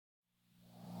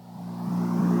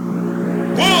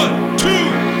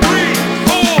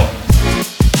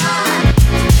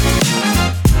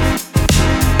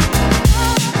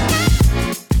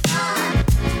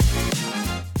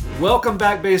Welcome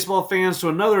back, baseball fans, to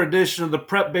another edition of the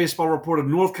Prep Baseball Report of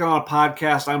North Carolina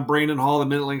podcast. I'm Brandon Hall, the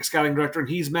Mid-Atlantic Scouting Director, and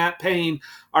he's Matt Payne,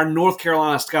 our North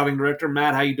Carolina Scouting Director.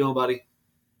 Matt, how you doing, buddy?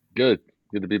 Good.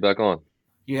 Good to be back on.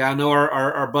 Yeah, I know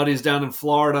our buddies down in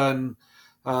Florida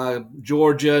and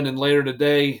Georgia, and then later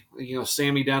today,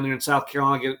 Sammy down there in South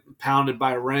Carolina get pounded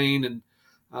by rain and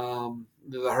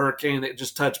the hurricane that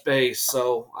just touched base.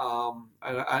 So,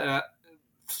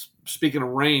 speaking of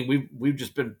rain, we've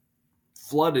just been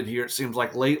flooded here, it seems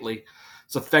like, lately.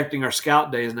 It's affecting our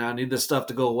scout days now. I need this stuff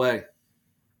to go away.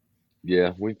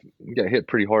 Yeah, we got hit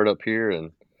pretty hard up here,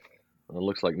 and it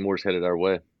looks like more's headed our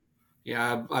way.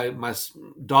 Yeah, my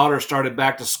daughter started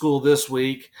back to school this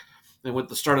week, and with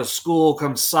the start of school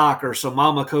comes soccer. So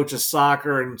mama coaches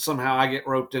soccer, and somehow I get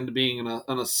roped into being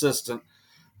an assistant.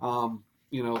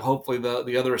 Hopefully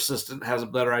the other assistant has a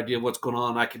better idea of what's going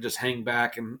on. I can just hang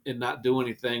back and not do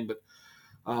anything. But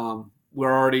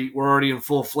we're already in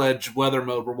full-fledged weather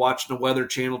mode. We're watching the Weather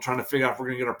Channel, trying to figure out if we're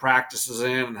going to get our practices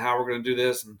in and how we're going to do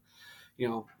this. And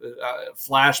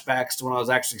flashbacks to when I was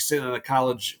actually sitting in a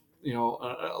college,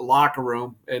 a locker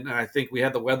room, and I think we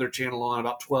had the Weather Channel on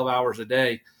about 12 hours a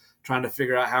day, trying to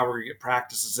figure out how we're going to get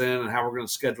practices in and how we're going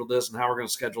to schedule this and how we're going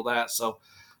to schedule that. So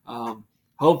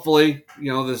hopefully,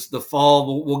 the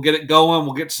fall we'll get it going.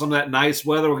 We'll get some of that nice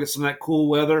weather. We'll get some of that cool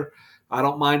weather. I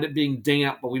don't mind it being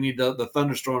damp, but we need the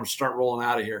thunderstorms to start rolling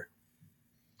out of here.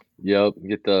 Yep,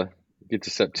 get to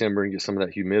September and get some of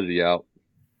that humidity out.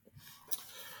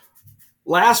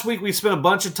 Last week we spent a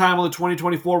bunch of time on the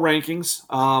 2024 rankings.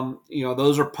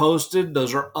 Those are posted.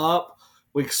 Those are up.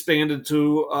 We expanded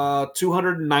to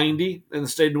 290 in the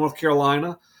state of North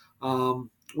Carolina.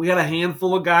 We had a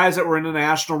handful of guys that were in the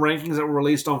national rankings that were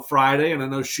released on Friday, and I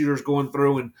know Shooter's going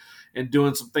through and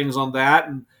doing some things on that.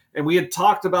 And we had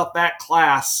talked about that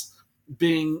class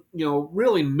being,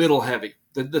 really middle heavy.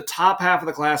 The top half of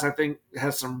the class, I think,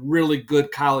 has some really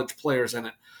good college players in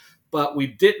it. But we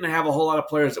didn't have a whole lot of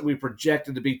players that we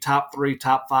projected to be top 3,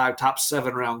 top 5, top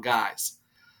 7 round guys.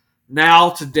 Now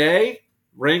today,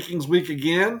 rankings week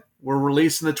again, we're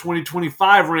releasing the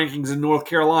 2025 rankings in North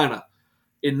Carolina.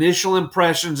 Initial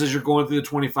impressions as you're going through the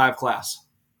 25 class.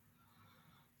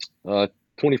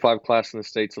 25 class in the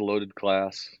state's a loaded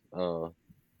class.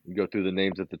 You go through the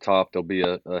names at the top, there'll be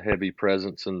a heavy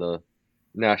presence in the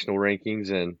national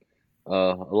rankings and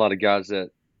a lot of guys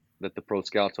that the pro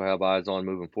scouts will have eyes on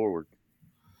moving forward.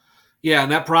 Yeah,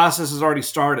 and that process has already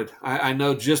started. I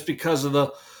know just because of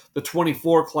the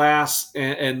 24 class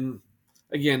and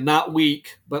again, not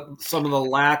weak, but some of the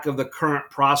lack of the current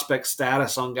prospect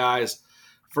status on guys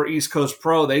for East Coast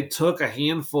Pro, they took a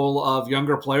handful of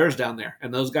younger players down there,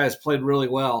 and those guys played really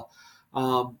well.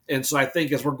 And so I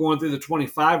think as we're going through the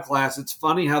 25 class, it's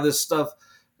funny how this stuff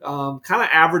kind of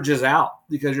averages out,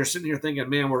 because you're sitting here thinking,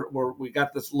 man, we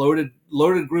got this loaded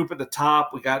group at the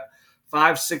top. We got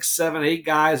 5, 6, 7, 8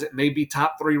 guys that may be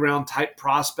top 3 round type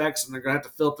prospects, and they're going to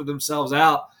have to filter themselves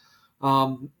out.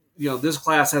 This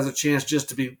class has a chance just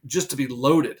to be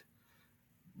loaded.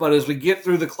 But as we get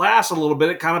through the class a little bit,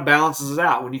 it kind of balances it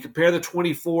out. When you compare the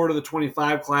 24 to the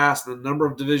 25 class, the number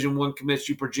of Division I commits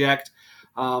you project,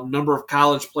 number of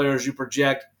college players you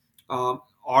project,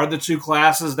 are the two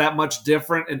classes that much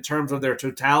different in terms of their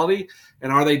totality?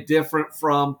 And are they different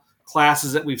from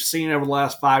classes that we've seen over the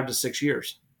last 5 to 6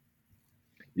 years?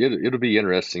 Yeah, it'll be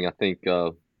interesting. I think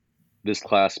this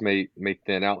class may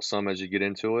thin out some as you get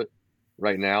into it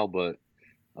right now, but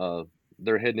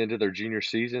they're heading into their junior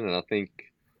season, and I think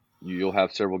you'll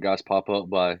have several guys pop up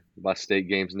by state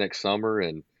games next summer,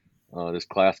 and this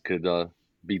class could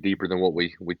be deeper than what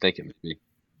we think it may be.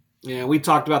 Yeah, we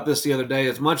talked about this the other day.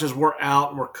 As much as we're out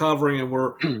and we're covering and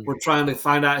we're trying to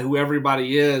find out who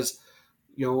everybody is,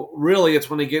 really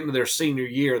it's when they get into their senior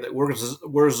year that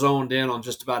we're zoned in on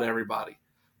just about everybody.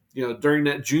 During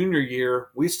that junior year,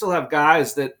 we still have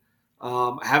guys that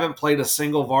haven't played a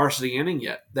single varsity inning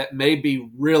yet that may be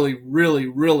really, really,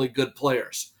 really good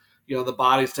players. The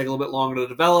bodies take a little bit longer to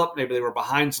develop. Maybe they were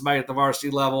behind somebody at the varsity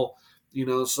level.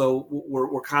 So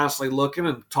we're constantly looking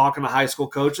and talking to high school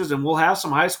coaches, and we'll have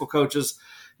some high school coaches,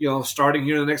 starting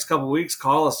here in the next couple of weeks,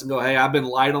 call us and go, hey, I've been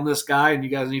light on this guy, and you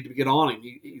guys need to get on him.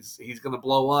 He's going to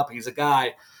blow up. He's a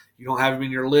guy. You don't have him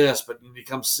in your list, but you need to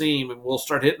come see him, and we'll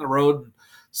start hitting the road and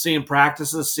seeing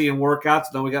practices, seeing workouts.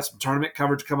 Then we got some tournament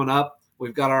coverage coming up.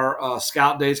 We've got our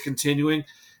scout days continuing,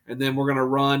 and then we're going to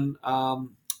run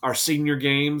our senior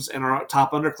games and our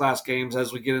top underclass games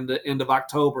as we get into end of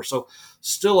October. So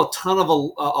still a ton of a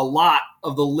lot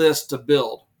of the list to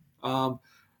build.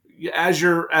 As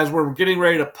we're getting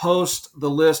ready to post the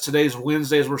list, today's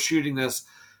Wednesday as we're shooting this,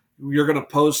 you're going to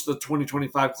post the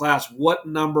 2025 class, what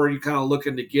number are you kind of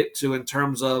looking to get to in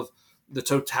terms of the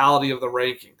totality of the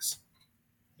rankings?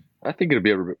 I think it'll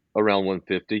be around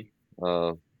 150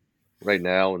 right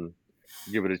now, and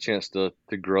give it a chance to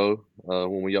grow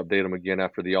when we update them again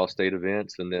after the All-State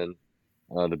events, and then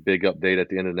the big update at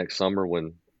the end of next summer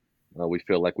when we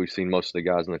feel like we've seen most of the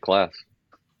guys in the class.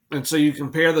 And so you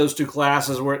compare those two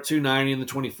classes. We're at 290 in the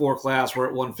 24 class. We're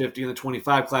at 150 in the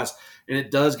 25 class. And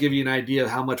it does give you an idea of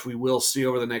how much we will see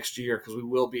over the next year, because we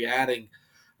will be adding,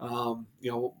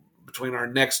 between our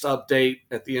next update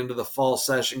at the end of the fall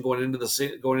session, going into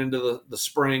the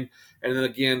spring, and then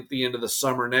again at the end of the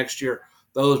summer next year.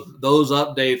 Those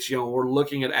updates, we're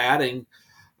looking at adding,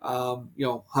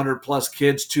 100 plus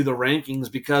kids to the rankings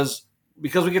because we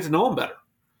get to know them better.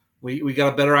 We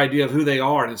got a better idea of who they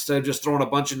are. And instead of just throwing a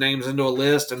bunch of names into a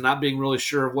list and not being really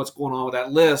sure of what's going on with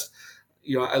that list,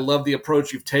 I love the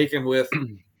approach you've taken with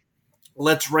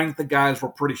let's rank the guys we're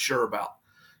pretty sure about.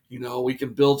 We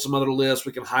can build some other lists.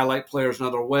 We can highlight players in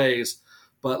other ways,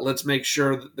 but let's make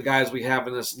sure that the guys we have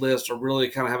in this list are really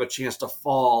kind of have a chance to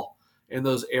fall in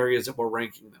those areas that we're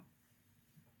ranking them.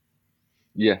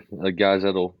 Yeah, guys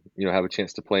that'll have a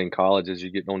chance to play in college as you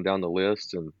get on down the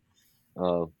list, and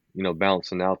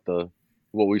balancing out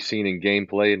what we've seen in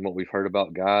gameplay and what we've heard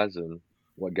about guys and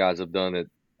what guys have done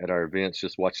at our events.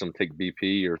 Just watch them take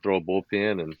BP or throw a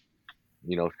bullpen, and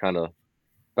kind of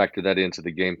factor that into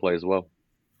the gameplay as well.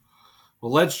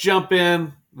 Well, let's jump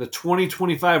in the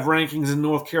 2025 rankings in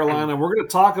North Carolina. We're going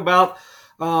to talk about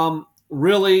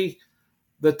really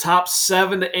the top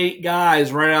 7 to 8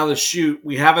 guys right out of the chute.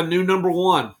 We have a new number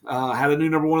one. Had a new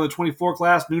number one in the 24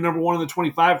 class, new number one in the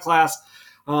 25 class.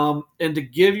 And to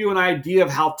give you an idea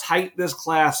of how tight this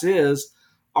class is,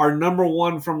 our number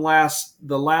one from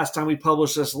the last time we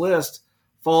published this list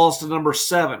falls to number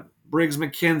 7, Briggs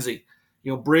McKenzie.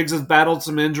 Briggs has battled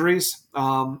some injuries,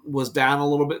 was down a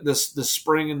little bit this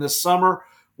spring and this summer.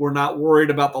 We're not worried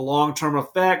about the long-term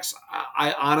effects.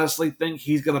 I honestly think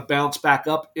he's going to bounce back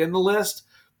up in the list.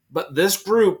 But this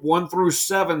group, 1 through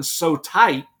 7, so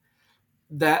tight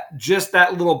that just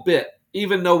that little bit,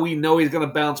 even though we know he's going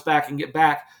to bounce back and get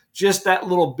back, just that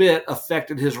little bit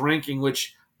affected his ranking,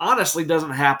 which honestly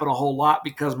doesn't happen a whole lot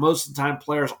because most of the time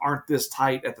players aren't this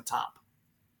tight at the top.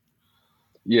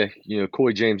 Yeah,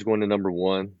 Coy James going to number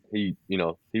 1. He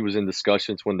was in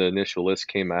discussions when the initial list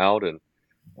came out, and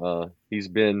he's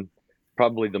been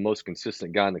probably the most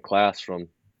consistent guy in the class from,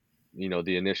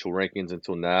 the initial rankings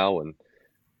until now. And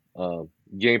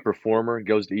game performer,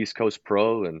 goes to East Coast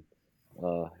Pro and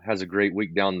has a great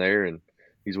week down there. And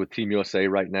he's with Team USA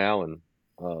right now, and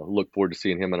look forward to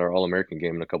seeing him at our All-American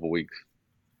game in a couple weeks.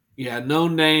 Yeah, No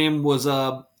Name was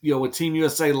with Team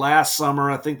USA last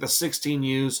summer, I think the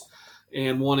 16Us,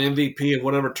 and won MVP of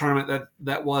whatever tournament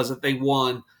that was that they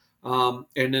won. And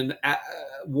then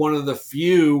one of the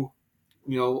few,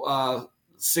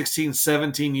 16,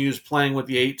 17Us playing with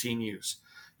the 18Us.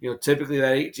 Typically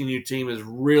that 18U team is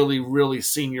really, really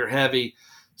senior heavy.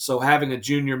 So having a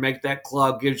junior make that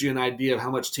club gives you an idea of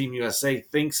how much Team USA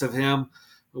thinks of him,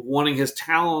 wanting his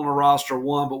talent on the roster,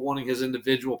 one, but wanting his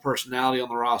individual personality on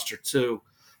the roster, two.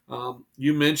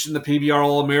 You mentioned the PBR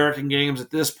All-American games. At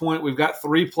this point, we've got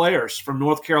 3 players from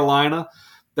North Carolina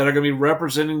that are going to be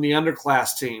representing the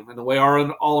underclass team. And the way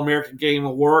our All-American game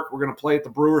will work, we're going to play at the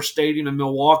Brewer Stadium in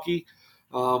Milwaukee,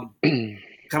 kind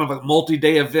of a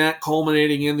multi-day event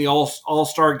culminating in the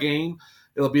All-Star game.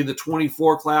 It'll be the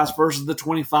 24 class versus the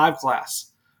 25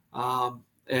 class.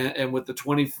 And with the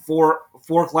 24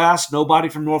 class, nobody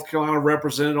from North Carolina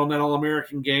represented on that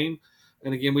All-American game.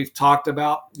 And again, we've talked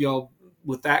about,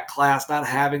 with that class not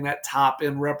having that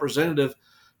top-end representative.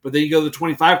 But then you go to the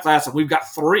 25 class, and we've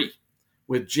got 3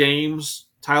 with James,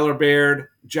 Tyler Baird,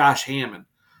 Josh Hammond.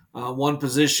 1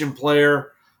 position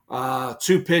player,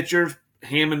 2 pitchers.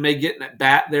 Hammond may get at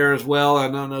bat there as well. I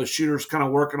know Shooter's kind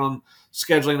of working on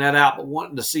scheduling that out, but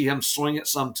wanting to see him swing it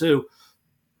some too.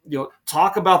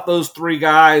 Talk about those 3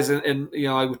 guys, and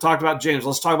we talked about James.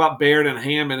 Let's talk about Baird and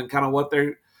Hammond and kind of what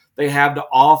they have to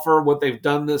offer, what they've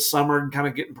done this summer, and kind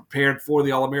of getting prepared for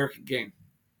the All-American game.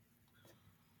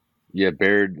 Yeah,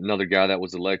 Baird, another guy that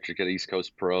was electric at East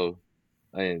Coast Pro.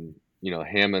 And,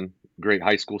 Hammond, great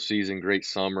high school season, great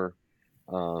summer,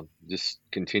 just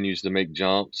continues to make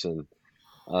jumps. And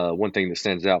one thing that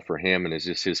stands out for Hammond is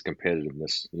just his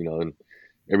competitiveness, and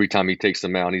every time he takes the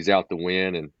mound, he's out to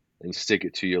win and stick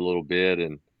it to you a little bit.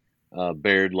 And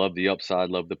Baird, loved the upside,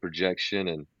 loved the projection,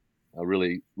 and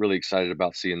really, really excited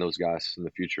about seeing those guys in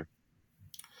the future.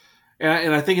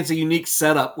 And I think it's a unique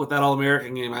setup with that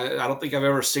All-American game. I don't think I've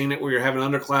ever seen it where you're having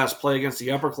underclass play against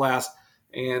the upper class.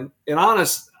 And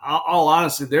honest, all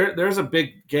honesty, there's a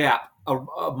big gap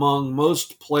among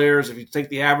most players. If you take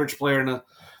the average player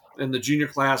in the junior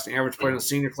class, the average player in the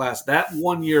senior class, that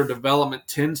 1 year development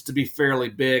tends to be fairly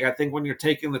big. I think when you're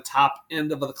taking the top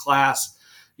end of the class,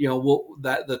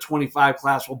 that the 25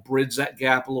 class will bridge that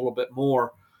gap a little bit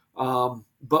more.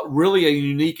 But really a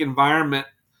unique environment,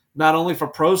 not only for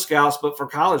pro scouts but for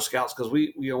college scouts, because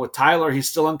with Tyler, he's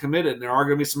still uncommitted, and there are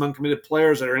going to be some uncommitted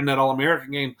players that are in that All-American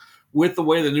game with the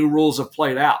way the new rules have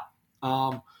played out.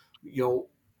 Um,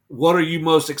 what are you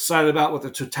most excited about with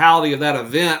the totality of that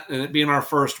event and it being our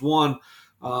first one,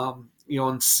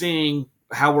 and seeing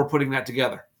how we're putting that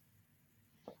together?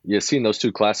 Yeah, seeing those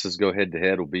two classes go head to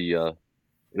head will be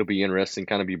it'll be interesting.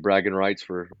 Kind of be bragging rights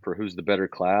for who's the better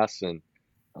class, and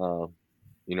uh,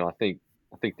 I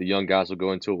think the young guys will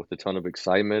go into it with a ton of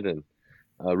excitement, and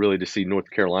really to see North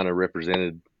Carolina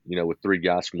represented, with three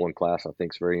guys from one class, I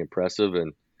think is very impressive.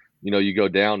 And you go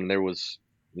down and there was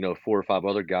four or five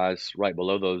other guys right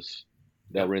below those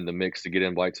that Yeah. were in the mix to get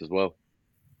invites as well.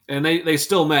 And they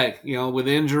still may, with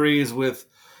injuries, with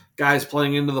guys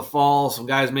playing into the fall, some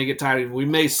guys may get tired. We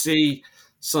may see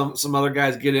some other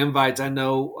guys get invites. I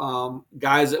know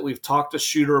guys that we've talked to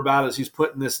Shooter about as he's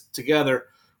putting this together.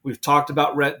 We've talked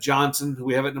about Rhett Johnson, who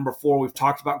we have at number 4. We've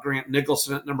talked about Grant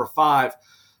Nicholson at number 5.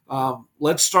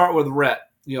 Let's start with Rhett.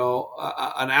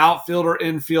 An outfielder,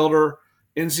 infielder,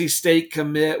 NC State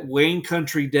commit, Wayne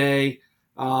Country Day.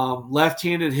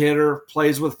 Left-handed hitter,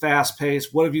 plays with fast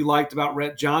pace. What have you liked about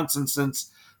Rhett Johnson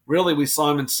since really we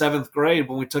saw him in 7th grade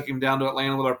when we took him down to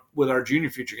Atlanta with our junior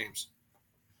future games?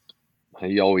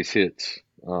 He always hits.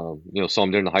 Saw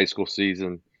him during the high school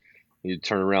season. He'd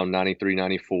turn around 93,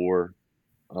 94.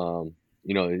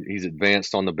 He's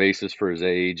advanced on the bases for his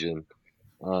age, and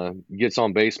gets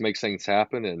on base, makes things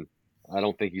happen. And I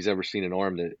don't think he's ever seen an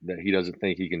arm that he doesn't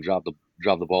think he can drop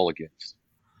the ball against.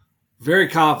 Very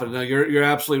confident. No, you're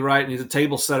absolutely right, and he's a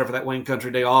table setter for that Wayne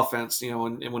Country Day offense.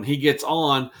 And when he gets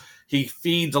on, he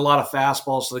feeds a lot of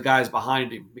fastballs to the guys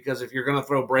behind him, because if you're going to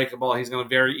throw breaking ball, he's going to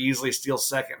very easily steal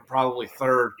second and probably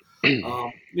third.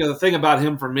 The thing about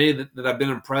him for me that I've been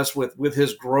impressed with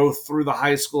his growth through the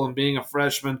high school and being a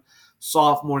freshman,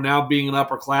 sophomore, now being an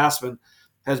upperclassman,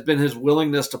 has been his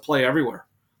willingness to play everywhere.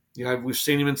 We've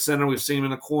seen him in center, we've seen him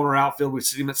in the corner outfield, we've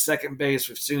seen him at second base,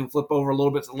 we've seen him flip over a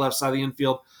little bit to the left side of the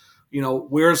infield.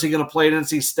 Where is he going to play at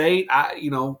NC State? I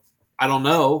don't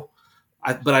know,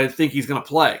 but I think he's going to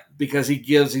play because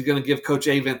he's going to give Coach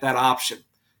Avent that option.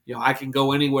 I can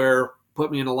go anywhere,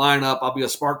 put me in a lineup, I'll be a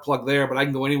spark plug there, but I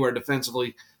can go anywhere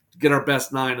defensively to get our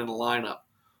best 9 in the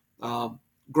lineup.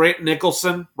 Grant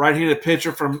Nicholson, right-handed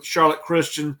pitcher from Charlotte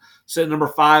Christian, sitting number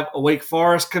 5, a Wake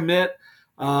Forest commit.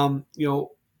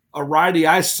 A righty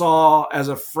I saw as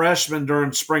a freshman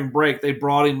during spring break. They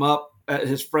brought him up at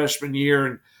his freshman year,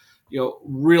 and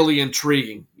really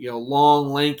intriguing. Long,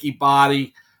 lanky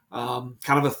body, kind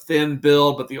of a thin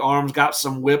build, but the arms got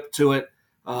some whip to it.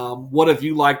 What have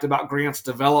you liked about Grant's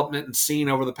development and seen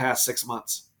over the past 6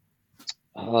 months?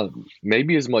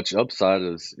 Maybe as much upside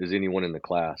as anyone in the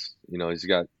class. He's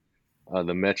got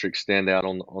the metrics stand out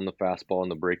on the fastball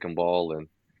and the breaking ball, and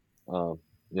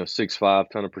 6'5",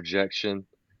 ton of projection,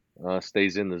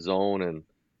 stays in the zone, and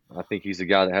I think he's a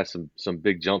guy that has some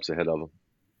big jumps ahead of him.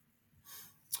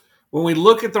 When we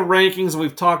look at the rankings, and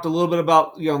we've talked a little bit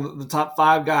about the top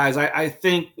 5 guys, I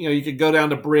think you could go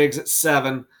down to Briggs at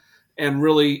 7, and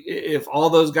really, if all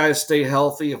those guys stay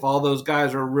healthy, if all those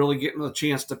guys are really getting a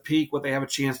chance to peak what they have a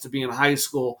chance to be in high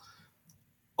school,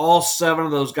 all 7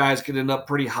 of those guys could end up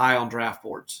pretty high on draft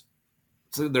boards.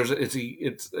 So it's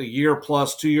a year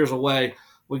plus, 2 years away.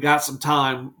 We got some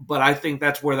time, but I think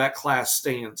that's where that class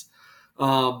stands.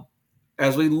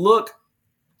 As we look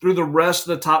through the rest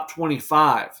of the top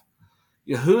 25,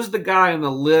 who's the guy on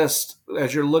the list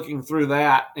as you're looking through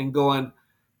that and going,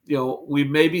 we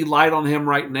may be light on him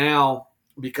right now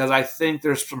because I think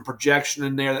there's some projection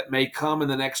in there that may come in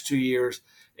the next 2 years,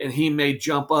 and he may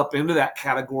jump up into that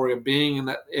category of being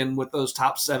in with those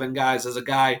top 7 guys as a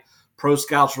guy pro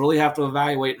scouts really have to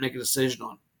evaluate and make a decision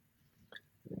on.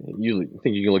 I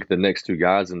think you can look at the next 2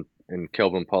 guys and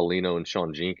Kelvin Paulino and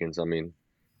Sean Jenkins. I mean,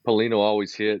 Paulino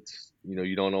always hits.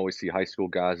 You don't always see high school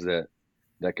guys that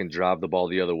can drive the ball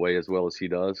the other way as well as he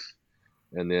does.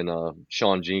 And then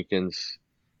Sean Jenkins,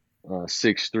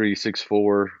 6'3",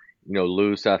 6'4",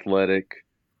 loose, athletic.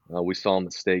 We saw him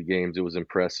at state games. It was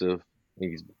impressive. I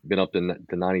think he's been up to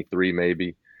 93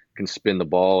 maybe, can spin the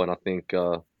ball. And I think, 10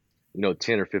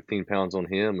 or 15 pounds on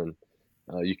him, and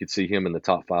you could see him in the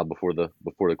top 5 before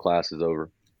the class is over.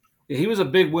 Yeah, he was a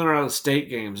big winner out of state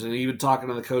games, and even talking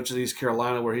to the coach of East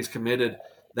Carolina where he's committed,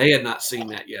 they had not seen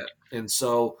that yet. And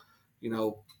so,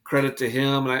 credit to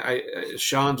him. And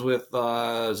Sean's with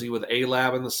is he with A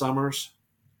Lab in the summers?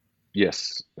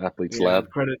 Yes, Athletes Yeah, Lab.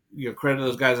 credit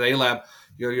those guys at A Lab.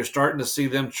 You're starting to see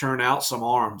them churn out some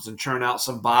arms and churn out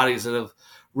some bodies that have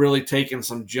really taken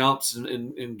some jumps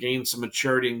and gained some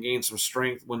maturity and gained some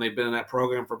strength when they've been in that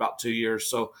program for about 2 years.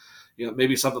 So,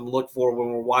 maybe something to look for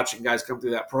when we're watching guys come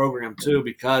through that program too,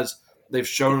 because they've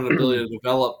shown an ability to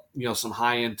develop, some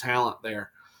high end talent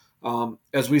there.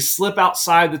 As we slip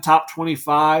outside the top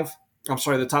 25,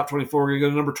 the top 24, we're going to go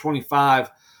to number 25,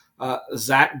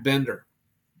 Zach Bender.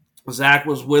 Zach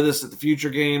was with us at the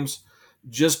Future Games,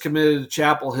 just committed to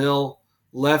Chapel Hill,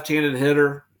 left-handed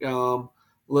hitter.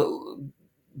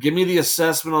 Give me the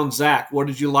assessment on Zach. What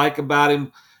did you like about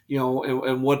him?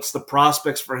 And what's the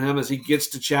prospects for him as he gets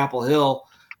to Chapel Hill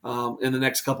in the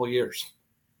next couple of years?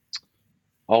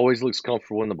 Always looks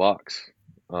comfortable in the box.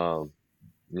 With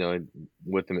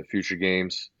him at Future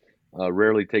Games,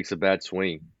 rarely takes a bad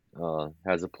swing.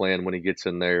 Has a plan when he gets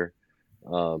in there.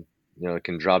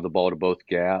 Can drive the ball to both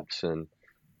gaps, and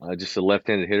just a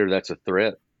left-handed hitter that's a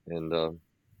threat. And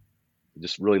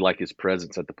just really like his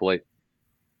presence at the plate.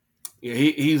 Yeah,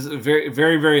 he's very,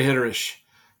 very, very hitterish.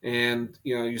 And,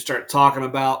 you start talking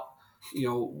about,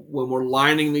 when we're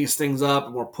lining these things up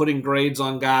and we're putting grades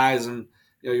on guys and,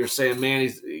 you're saying,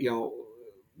 man,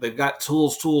 they've got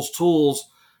tools.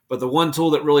 But the one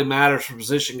tool that really matters for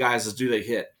position guys is, do they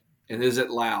hit? And is it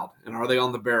loud? And are they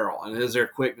on the barrel? And is there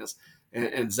quickness?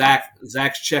 And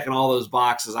Zach's checking all those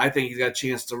boxes. I think he's got a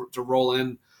chance to roll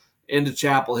into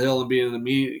Chapel Hill and be an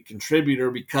immediate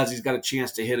contributor because he's got a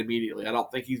chance to hit immediately. I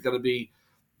don't think he's going to be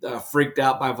freaked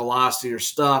out by velocity or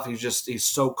stuff. He's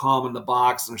so calm in the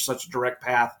box, and there's such a direct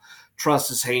path. Trust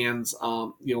his hands.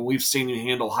 We've seen him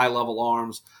handle high-level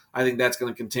arms. I think that's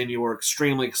going to continue. We're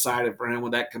extremely excited for him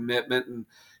with that commitment, and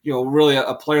really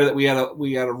a player that we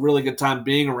had a really good time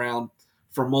being around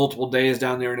for multiple days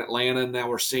down there in Atlanta, and now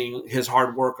we're seeing his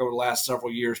hard work over the last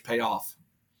several years pay off.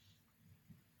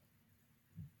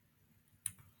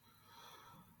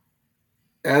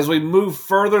 As we move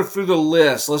further through the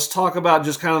list, let's talk about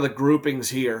just kind of the groupings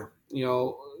here.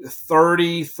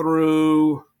 30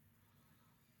 through,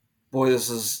 this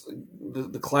is,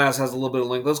 the class has a little bit of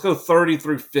length. Let's go 30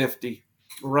 through 50,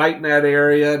 right in that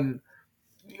area. And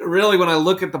really, when I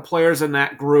look at the players in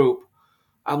that group,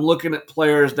 I'm looking at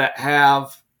players that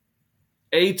have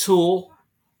a tool.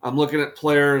 I'm looking at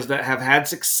players that have had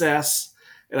success,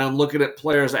 and I'm looking at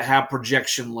players that have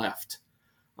projection left.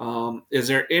 Is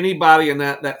there anybody in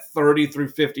that 30 through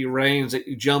 50 range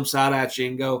that jumps out at you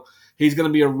and go, he's going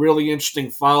to be a really interesting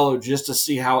follow just to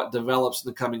see how it develops in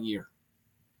the coming year?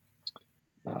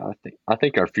 I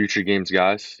think our Future Games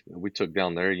guys we took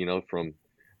down there, from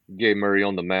Gabe Murray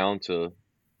on the mound to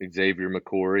Xavier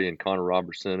McCory and Connor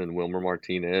Robertson and Wilmer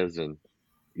Martinez and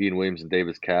Ian Williams and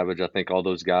Davis Cabbage. I think all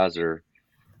those guys are,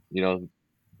 you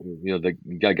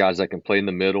got guys that can play in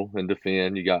the middle and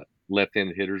defend. You got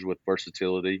left-handed hitters with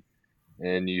versatility,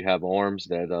 and you have arms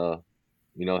that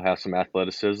have some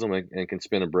athleticism and can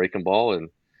spin a breaking ball. And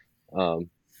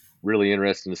really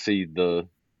interesting to see the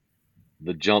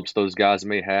jumps those guys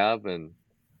may have and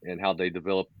how they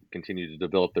continue to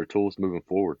develop their tools moving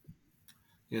forward.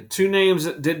 Yeah, two names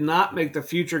that did not make the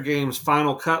Future Games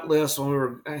final cut list when we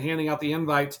were handing out the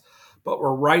invites, but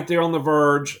were right there on the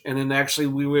verge. And then actually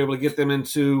we were able to get them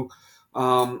into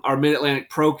our Mid-Atlantic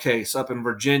Pro Case up in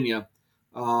Virginia.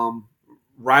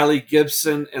 Riley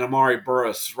Gibson and Amari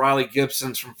Burris. Riley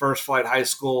Gibson's from First Flight High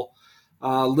School.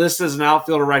 Listed as an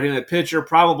outfielder, right-handed pitcher,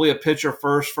 probably a pitcher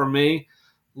first for me.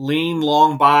 Lean,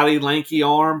 long body, lanky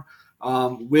arm,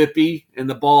 whippy, and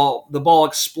the ball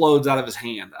explodes out of his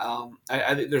hand.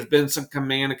 I think there's been some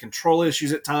command and control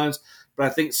issues at times, but I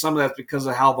think some of that's because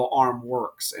of how the arm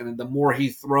works. And the more he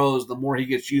throws, the more he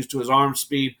gets used to his arm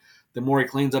speed, the more he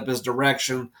cleans up his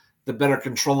direction, the better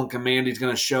control and command he's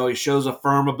going to show. He shows a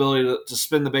firm ability to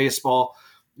spin the baseball.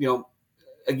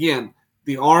 Again,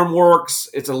 the arm works.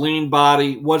 It's a lean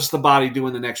body. What's the body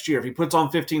doing the next year? If he puts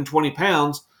on 15, 20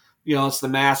 pounds, it's the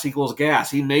mass equals gas.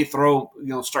 He may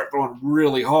start throwing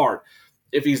really hard.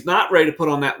 If he's not ready to put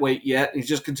on that weight yet, he's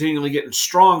just continually getting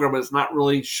stronger, but it's not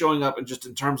really showing up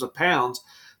in terms of pounds.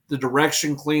 The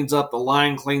direction cleans up, the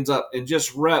line cleans up, and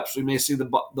just reps, we may see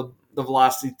the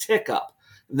velocity tick up.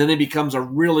 And then it becomes a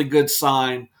really good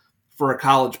sign for a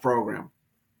college program.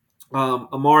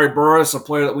 Amari Burris, a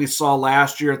player that we saw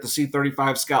last year at the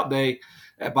C35 Scout Day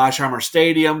at Boschheimer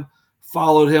Stadium,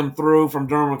 followed him through from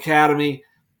Durham Academy,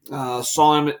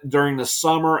 saw him during the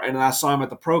summer, and I saw him at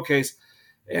the Pro Case.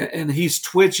 And he's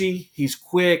twitchy, he's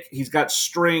quick, he's got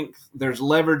strength, there's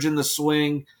leverage in the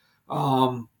swing.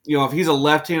 If he's a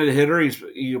left-handed hitter, he's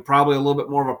probably a little bit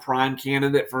more of a prime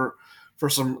candidate for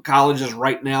some colleges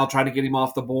right now, trying to get him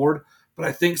off the board. But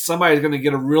I think somebody's going to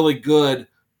get a really good,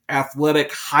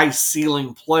 athletic,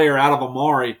 high-ceiling player out of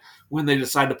Amari when they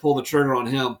decide to pull the trigger on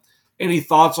him. Any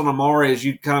thoughts on Amari as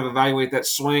you kind of evaluate that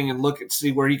swing and look and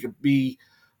see where he could be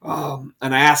an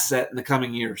asset in the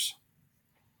coming years?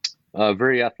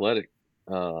 Very athletic.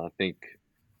 I think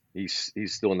he's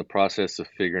still in the process of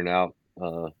figuring out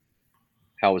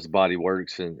how his body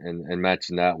works and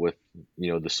matching that with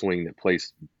the swing that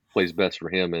plays best for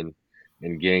him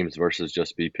in games versus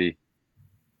just BP.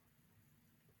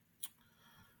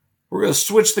 We're going to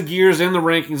switch the gears in the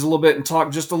rankings a little bit and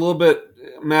talk just a little bit.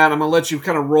 Matt, I'm going to let you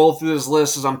kind of roll through this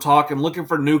list as I'm talking, looking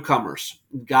for newcomers,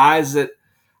 guys that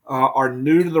are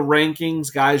new to the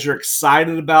rankings, guys you're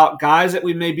excited about, guys that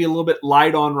we may be a little bit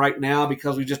light on right now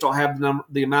because we just don't have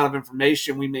the amount of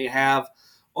information we may have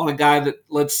on a guy that,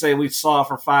 let's say, we saw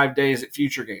for 5 days at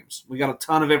future games. We got a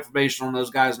ton of information on those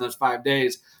guys in those 5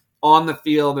 days on the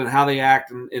field and how they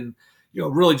act and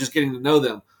really just getting to know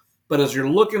them. But as you're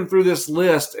looking through this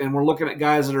list and we're looking at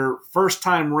guys that are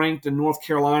first-time ranked in North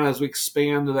Carolina as we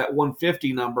expand to that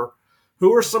 150 number,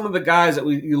 who are some of the guys that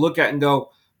you look at and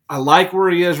go, I like where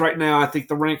he is right now. I think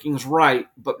the ranking's right.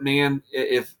 But, man,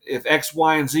 if X,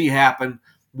 Y, and Z happen,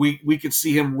 we could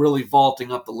see him really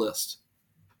vaulting up the list.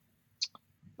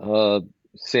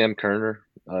 Sam Kerner,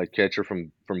 catcher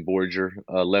from Boyer,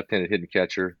 left-handed hitting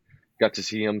catcher. Got to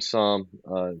see him some.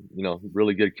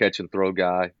 Really good catch and throw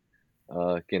guy.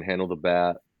 Can handle the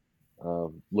bat.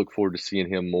 Look forward to seeing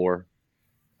him more.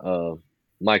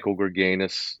 Michael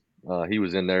Gerganis, he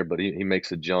was in there, but he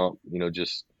makes a jump.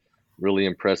 Just really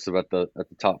impressive at the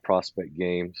top prospect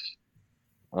games.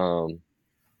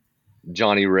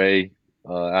 Johnny Ray,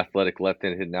 athletic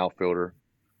left-handed hitting outfielder,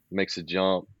 makes a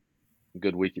jump.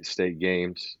 Good week at state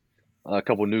games. A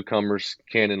couple newcomers,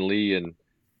 Cannon Lee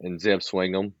and Zeb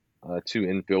Swingham, two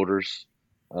infielders.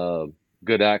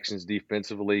 Good actions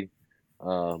defensively.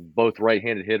 Both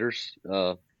right-handed hitters.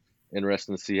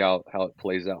 Interesting to see how it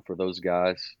plays out for those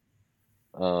guys.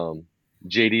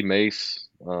 JD Mace,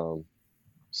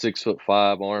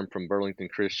 6'5" arm from Burlington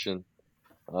Christian.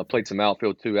 Played some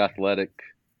outfield too, athletic.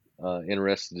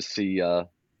 Interested to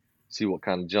see what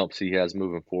kind of jumps he has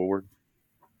moving forward.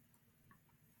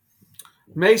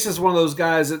 Mace is one of those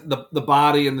guys that the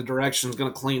body and the direction is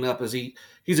going to clean up as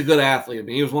he's a good athlete. I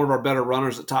mean, he was one of our better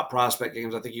runners at top prospect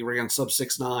games. I think he ran sub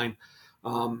 6'9".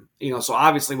 So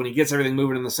obviously when he gets everything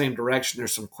moving in the same direction,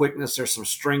 there's some quickness, there's some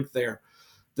strength there.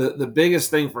 The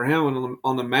biggest thing for him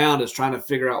on the mound is trying to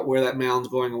figure out where that mound's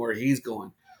going and where he's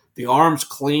going. The arm's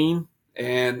clean,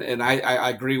 and I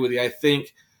agree with you. I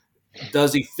think,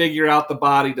 does he figure out the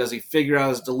body? Does he figure out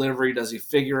his delivery? Does he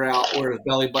figure out where his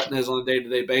belly button is on a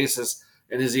day-to-day basis?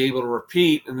 And is he able to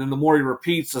repeat? And then the more he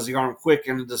repeats, does the arm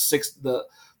quicken into the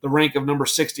rank of number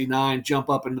 69 jump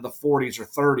up into the 40s or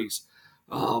 30s?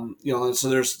 And so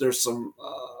there's some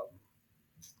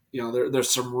there's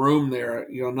some room there.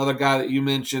 Another guy that you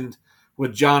mentioned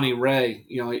with Johnny Ray,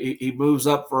 he moves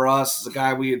up for us as a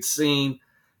guy we had seen,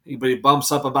 but he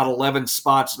bumps up about 11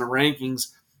 spots in the rankings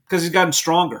because he's gotten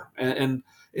stronger. And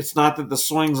it's not that the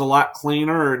swing's a lot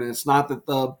cleaner, and it's not that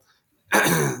the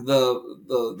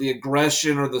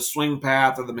aggression or the swing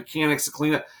path or the mechanics to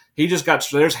clean it. He just got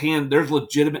there's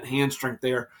legitimate hand strength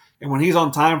there, and when he's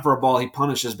on time for a ball, he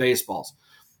punishes baseballs.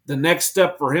 The next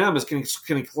step for him is can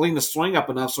he clean the swing up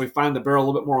enough so he find the barrel a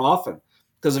little bit more often?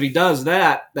 Because if he does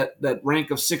that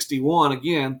rank of 61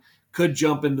 again could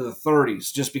jump into the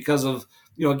 30s just because of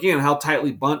again how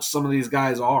tightly bunched some of these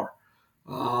guys are.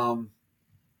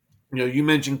 You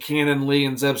mentioned Cannon Lee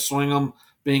and Zeb Swingham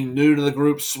being new to the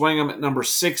group. Swingham at number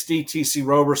 60, T.C.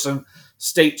 Roberson,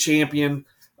 state champion.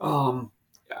 Talk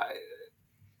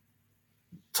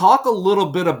a little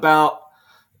bit about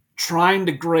trying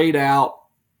to grade out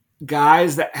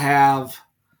guys that have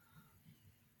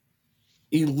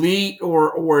elite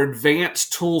or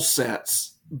advanced tool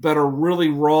sets that are really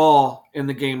raw in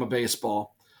the game of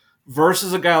baseball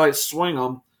versus a guy like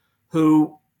Swingham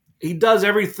who he does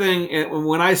everything. And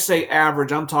when I say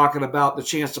average, I'm talking about the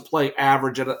chance to play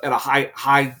average at a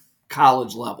high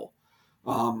college level.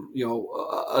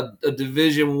 A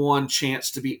Division I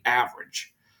chance to be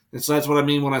average. And so that's what I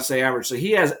mean when I say average. So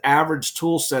he has average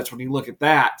tool sets when you look at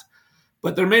that.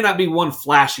 But there may not be one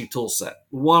flashy tool set,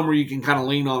 one where you can kind of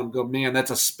lean on and go, man, that's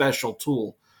a special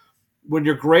tool. When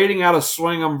you're grading out a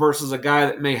Swingham versus a guy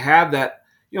that may have that,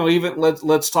 even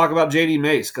let's talk about JD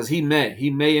Mace, because he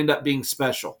may end up being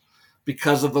special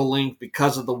because of the length,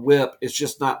 because of the whip. It's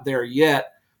just not there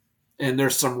yet, and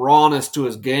there's some rawness to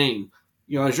his game.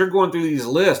 As you're going through these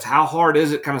lists, how hard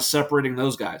is it kind of separating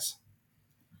those guys?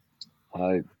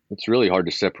 I It's really hard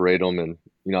to separate them, and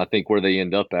I think where they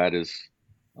end up at is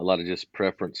a lot of just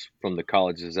preference from the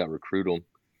colleges that recruit them.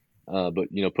 But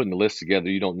putting the list together,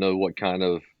 you don't know what kind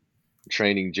of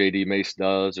training JD Mace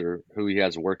does, or who he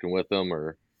has working with him,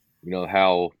 or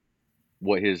how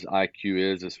what his IQ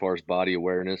is as far as body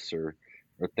awareness or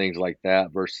things like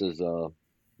that versus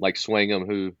like Swingham,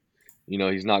 who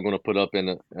he's not going to put up in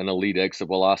an elite exit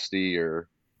velocity or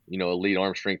elite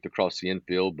arm strength across the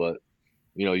infield, but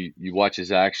you watch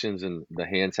his actions and the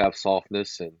hands have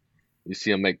softness, and you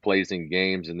see him make plays in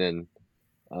games, and then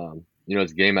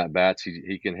his game at bats,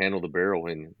 he can handle the barrel,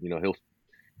 and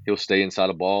he'll stay inside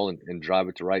a ball and drive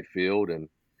it to right field, and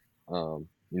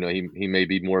he may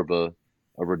be more of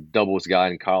a doubles guy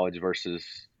in college versus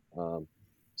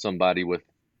somebody with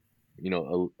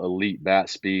elite bat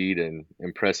speed and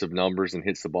impressive numbers and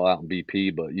hits the ball out in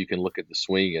BP, but you can look at the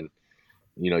swing and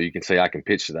you can say I can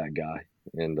pitch to that guy,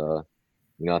 and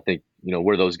I think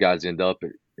where those guys end up,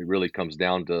 it really comes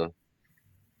down to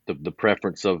the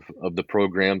preference of the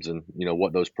programs and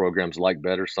what those programs like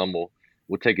better. Some will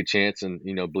take a chance and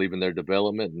believe in their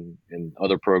development, and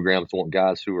other programs want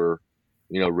guys who are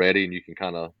ready, and you can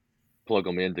kind of plug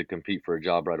them in to compete for a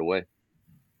job right away.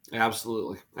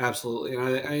 Absolutely, absolutely.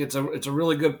 And I it's a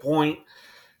really good point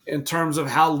in terms of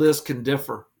how lists can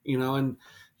differ. And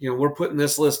we're putting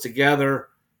this list together,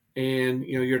 and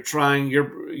you're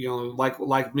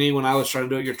like me when I was trying to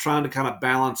do it, you're trying to kind of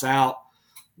balance out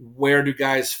where do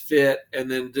guys fit, and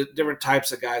then different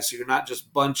types of guys. So you're not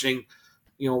just bunching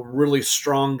really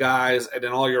strong guys, and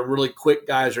then all your really quick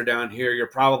guys are down here. You're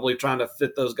probably trying to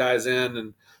fit those guys in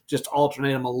and just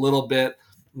alternate them a little bit.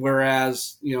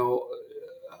 Whereas,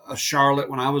 a Charlotte,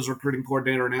 when I was recruiting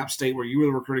coordinator, in App State, where you were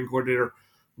the recruiting coordinator,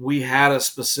 we had a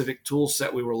specific tool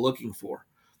set we were looking for.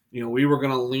 We were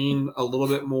going to lean a little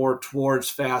bit more towards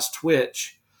fast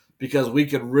twitch because we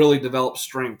could really develop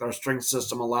strength. Our strength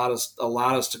system allowed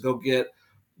us to go get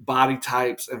body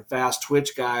types and fast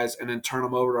twitch guys and then turn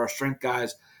them over to our strength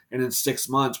guys. And in 6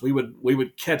 months, we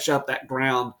would catch up that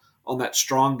ground on that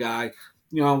strong guy,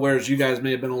 whereas you guys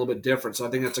may have been a little bit different. So I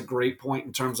think that's a great point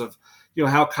in terms of,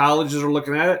 how colleges are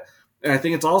looking at it. And I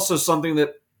think it's also something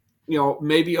that,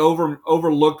 maybe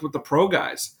overlooked with the pro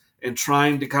guys and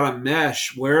trying to kind of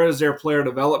mesh. Where is their player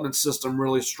development system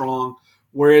really strong?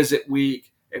 Where is it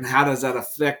weak? And how does that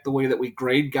affect the way that we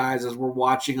grade guys as we're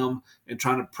watching them and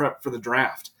trying to prep for the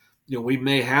draft? We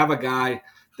may have a guy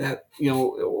that,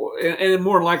 and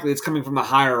more likely it's coming from the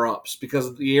higher ups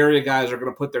because the area guys are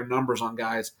going to put their numbers on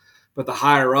guys, but the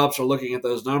higher ups are looking at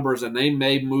those numbers and they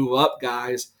may move up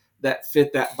guys that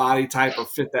fit that body type or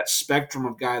fit that spectrum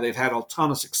of guy. They've had a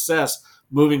ton of success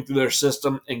moving through their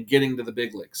system and getting to the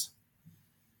big leagues.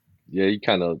 Yeah, you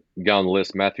kind of got on the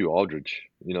list, Matthew Aldridge.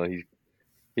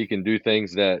 He can do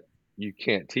things that you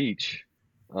can't teach,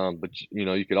 but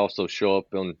you could also show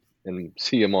up and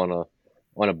see him on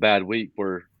a bad week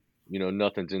where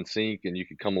nothing's in sync, and you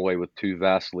could come away with two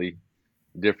vastly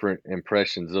different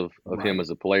impressions of Right. him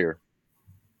as a player.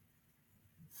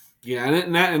 Yeah,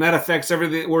 and that affects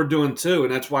everything we're doing too,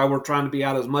 and that's why we're trying to be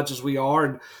out as much as we are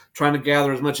and trying to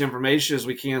gather as much information as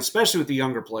we can, especially with the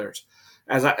younger players.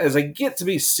 As I get to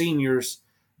be seniors,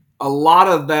 a lot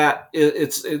of that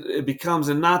it becomes,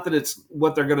 and not that it's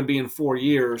what they're going to be in 4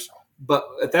 years, but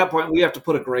at that point we have to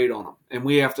put a grade on them, and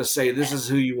we have to say this is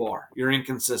who you are. You're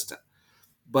inconsistent.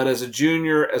 But as a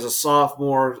junior, as a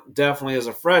sophomore, definitely as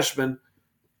a freshman,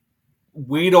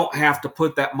 we don't have to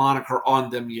put that moniker on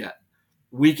them yet.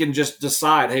 We can just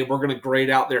decide, hey, we're going to grade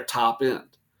out their top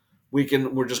end.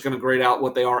 We're just going to grade out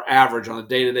what they are average on a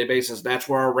day-to-day basis. That's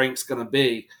where our rank's going to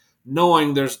be,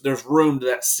 knowing there's room to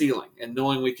that ceiling and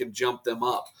knowing we can jump them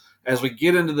up. As we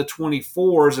get into the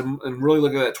 24s and really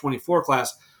look at that 24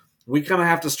 class, we kind of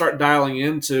have to start dialing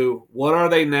into what are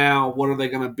they now, what are they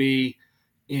going to be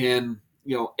in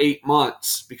 8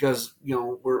 months, because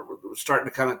we're starting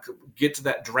to kind of get to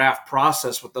that draft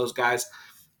process with those guys,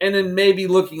 and then maybe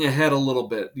looking ahead a little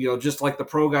bit, just like the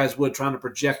pro guys would, trying to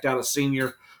project out a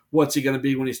senior, what's he going to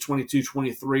be when he's 22,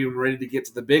 23 and ready to get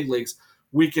to the big leagues.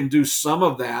 We can do some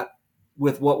of that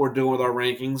with what we're doing with our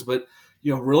rankings, but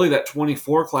really that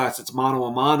 24 class, it's mano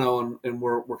a mano, and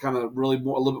we're kind of really a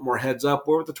little bit more heads up.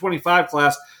 Where with the 25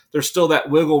 class, there's still that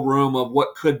wiggle room of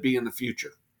what could be in the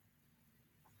future.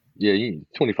 Yeah,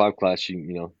 25 class,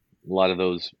 a lot of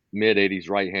those mid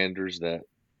 80s right-handers that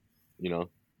you know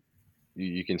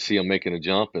you can see them making a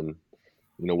jump, and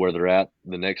where they're at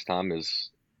the next time is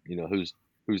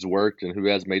who's worked and who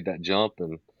has made that jump,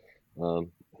 and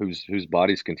whose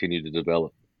bodies continue to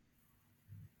develop.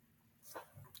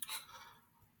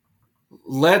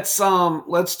 Let's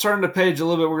turn the page a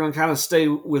little bit. We're going to kind of stay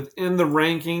within the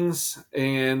rankings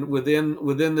and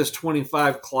within this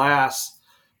 25 class,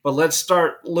 but let's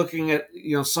start looking at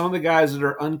some of the guys that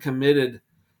are uncommitted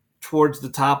towards the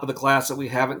top of the class that we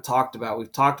haven't talked about. We've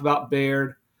talked about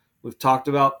Baird. We've talked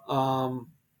about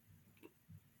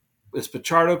is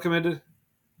Pichardo committed?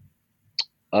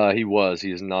 He was.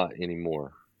 He is not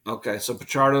anymore. Okay, so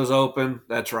Pichardo's open.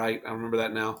 That's right. I remember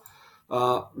that now.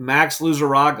 Max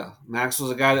Luzaraga. Max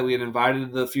was a guy that we had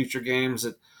invited to the future games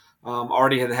that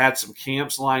already had some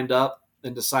camps lined up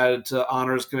and decided to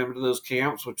honor his commitment to those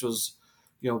camps, which was,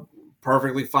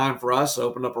 perfectly fine for us.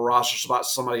 Opened up a roster spot to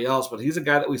somebody else, but he's a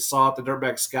guy that we saw at the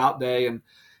Dirtbag Scout Day and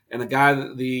a guy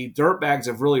that the Dirtbags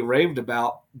have really raved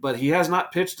about. But he has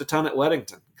not pitched a ton at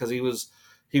Weddington because he was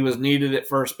needed at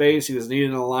first base. He was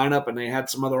needed in the lineup, and they had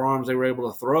some other arms they were able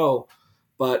to throw.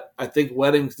 But I think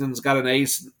Weddington's got an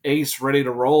ace ready to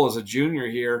roll as a junior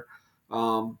here.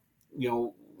 What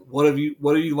do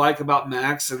you like about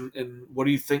Max, and what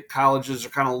do you think colleges are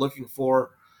kind of looking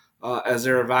for as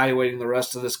they're evaluating the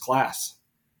rest of this class?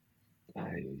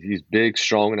 He's big,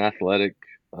 strong, and athletic.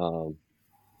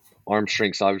 Arm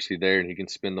strength's obviously there, and he can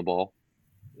spin the ball.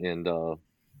 And I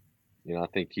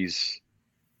think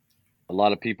a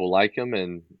lot of people like him,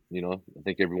 and I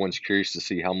think everyone's curious to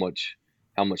see how much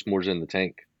more's in the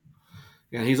tank.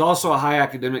 Yeah, he's also a high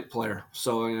academic player,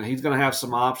 so he's going to have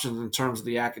some options in terms of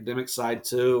the academic side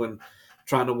too, and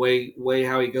trying to weigh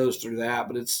how he goes through that.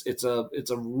 But it's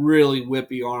a really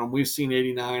whippy arm. We've seen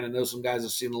 89. I know some guys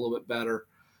have seen a little bit better,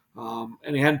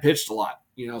 and he hadn't pitched a lot,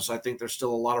 so I think there's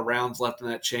still a lot of rounds left in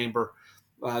that chamber.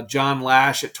 John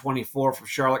Lash at 24 from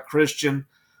Charlotte Christian,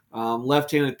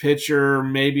 left-handed pitcher,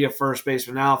 maybe a first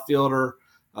baseman, outfielder,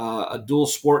 a dual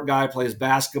sport guy, plays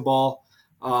basketball.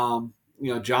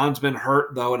 John's been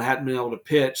hurt though and hadn't been able to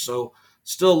pitch, so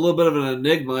still a little bit of an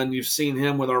enigma. And you've seen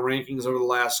him with our rankings over the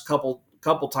last couple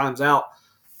times out.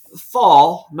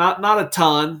 Fall, not a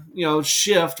ton,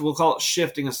 shift. We'll call it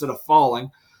shifting instead of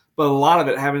falling, but a lot of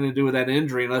it having to do with that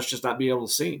injury and us just not being able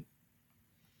to see him.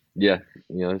 Yeah,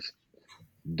 it's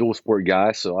dual sport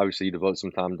guy, so obviously he devotes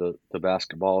some time to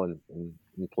basketball and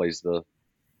plays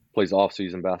off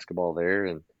season basketball there,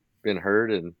 and been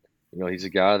hurt, and he's a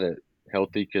guy that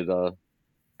healthy could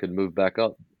move back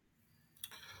up.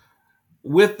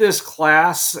 With this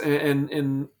class, and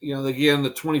again,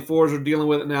 the 24s are dealing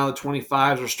with it now. The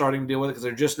 25s are starting to deal with it because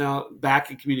they're just now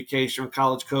back in communication with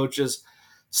college coaches,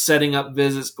 setting up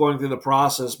visits, going through the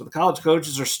process. But the college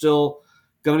coaches are still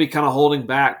going to be kind of holding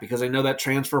back because they know that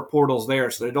transfer portal's there,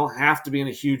 so they don't have to be in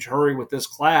a huge hurry with this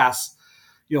class.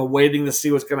 Waiting to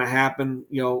see what's going to happen.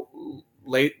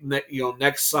 Late,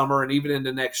 next summer and even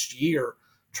into next year,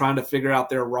 trying to figure out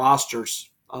their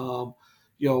rosters.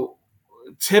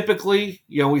 Typically,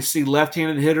 we see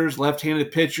left-handed hitters,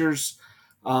 left-handed pitchers,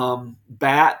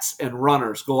 bats, and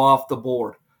runners go off the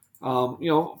board.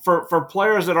 For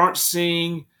players that aren't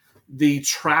seeing the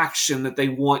traction that they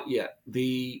want yet,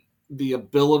 the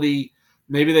ability,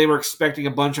 maybe they were expecting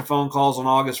a bunch of phone calls on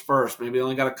August 1st. Maybe they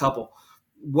only got a couple.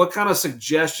 What kind of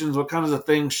suggestions, what kinds of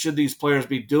things should these players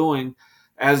be doing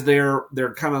as they're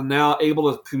kind of now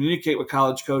able to communicate with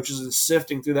college coaches and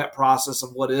sifting through that process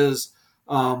of what is,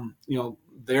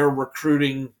 their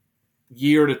recruiting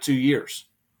year to 2 years?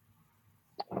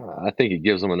 I think it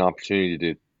gives them an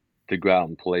opportunity to go out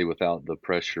and play without the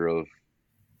pressure of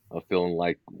feeling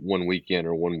like one weekend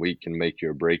or 1 week can make you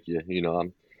or break you.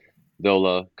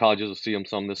 Colleges will see them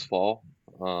some this fall,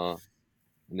 and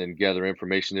then gather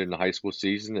information during the high school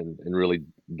season and really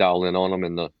dial in on them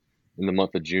in the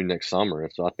month of June next summer.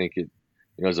 And so I think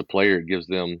as a player, it gives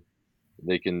them,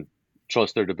 they can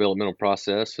trust their developmental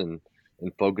process and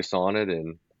focus on it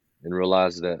and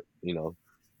realize that,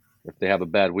 if they have a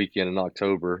bad weekend in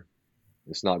October,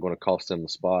 it's not going to cost them the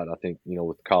spot. I think,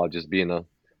 with colleges being a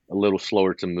little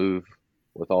slower to move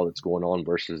with all that's going on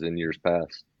versus in years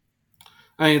past.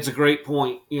 I think it's a great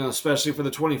point, especially for the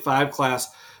 25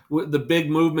 class. The big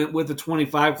movement with the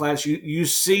 25 class, you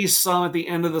see some at the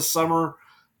end of the summer,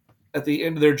 at the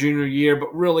end of their junior year,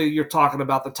 but really you're talking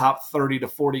about the top 30 to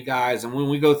 40 guys. And when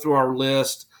we go through our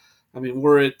list,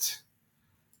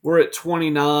 we're at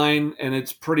 29, and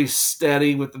it's pretty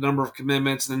steady with the number of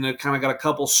commitments. And then they've kind of got a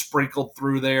couple sprinkled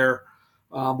through there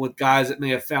with guys that may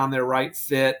have found their right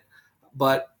fit.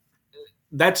 But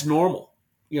that's normal.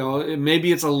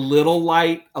 Maybe it's a little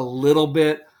light, a little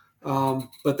bit.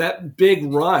 But that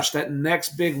big rush, that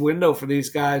next big window for these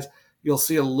guys, you'll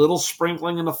see a little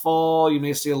sprinkling in the fall. You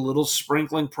may see a little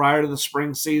sprinkling prior to the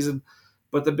spring season.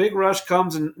 But the big rush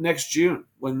comes in next June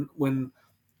when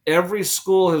every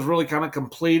school has really kind of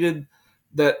completed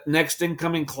that next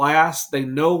incoming class. They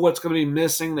know what's going to be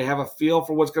missing. They have a feel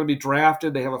for what's going to be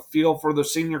drafted. They have a feel for the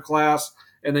senior class,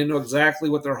 and they know exactly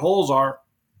what their holes are.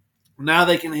 Now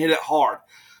they can hit it hard.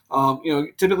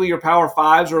 Typically your Power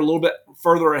Fives are a little bit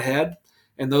further ahead,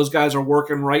 and those guys are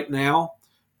working right now.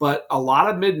 But a lot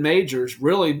of mid majors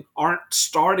really aren't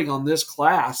starting on this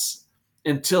class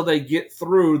until they get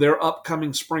through their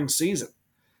upcoming spring season,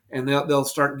 and they'll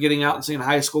start getting out and seeing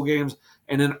high school games.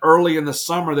 And then early in the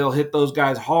summer, they'll hit those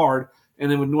guys hard. And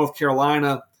then with North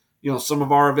Carolina, some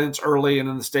of our events early and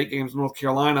in the state games in North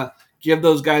Carolina, give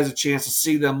those guys a chance to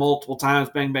see them multiple times,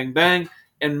 bang, bang, bang,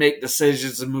 and make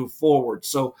decisions and move forward.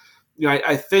 So,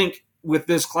 I think with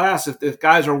this class, if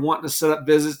guys are wanting to set up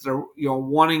visits, they're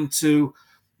wanting to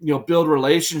build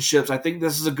relationships, I think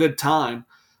this is a good time.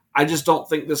 I just don't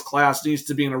think this class needs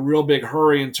to be in a real big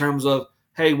hurry in terms of,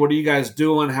 hey, what are you guys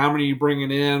doing? How many are you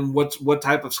bringing in? What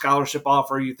type of scholarship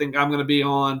offer you think I'm going to be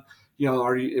on?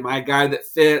 Am I a guy that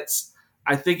fits?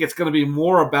 I think it's going to be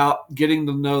more about getting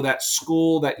to know that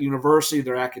school, that university,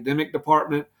 their academic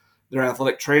department, their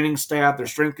athletic training staff, their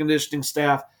strength conditioning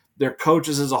staff, their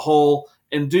coaches as a whole,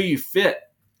 and do you fit?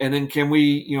 And then can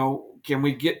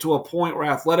we get to a point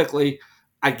where athletically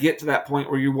I get to that point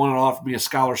where you want to offer me a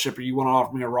scholarship or you want to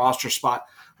offer me a roster spot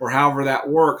or however that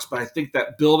works. But I think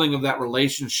that building of that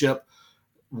relationship,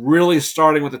 really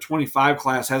starting with the 25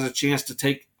 class, has a chance to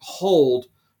take hold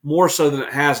more so than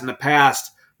it has in the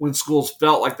past when schools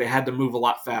felt like they had to move a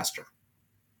lot faster.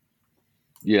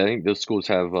 Yeah, I think those schools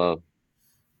have,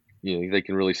 they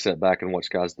can really sit back and watch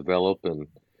guys develop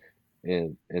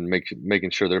and making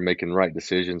sure they're making right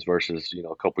decisions versus,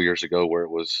 a couple years ago where it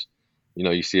was,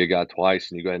 you see a guy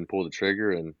twice and you go ahead and pull the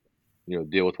trigger and,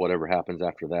 deal with whatever happens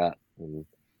after that. And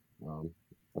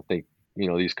I think,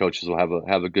 these coaches will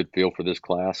have a good feel for this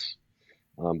class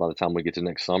by the time we get to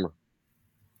next summer.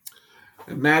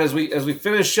 And Matt, as we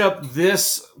finish up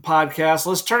this podcast,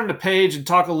 let's turn the page and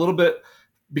talk a little bit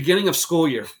beginning of school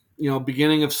year.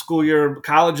 Beginning of school year,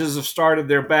 colleges have started,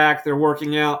 they're back, they're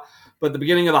working out, but the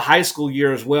beginning of the high school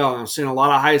year as well. I'm seeing a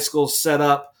lot of high schools set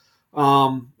up,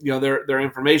 their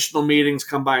informational meetings.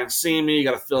 Come by and see me. You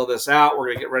got to fill this out. We're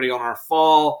going to get ready on our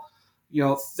fall.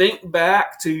 Think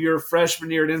back to your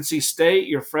freshman year at NC State,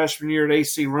 your freshman year at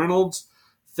AC Reynolds.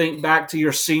 Think back to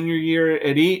your senior year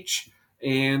at each.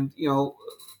 And,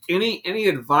 any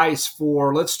advice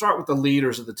for, let's start with the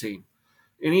leaders of the team.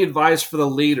 Any advice for the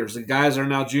leaders, the guys that are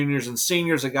now juniors and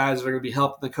seniors, the guys that are going to be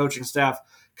helping the coaching staff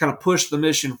kind of push the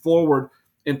mission forward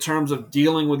in terms of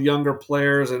dealing with younger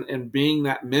players and being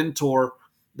that mentor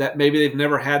that maybe they've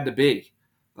never had to be?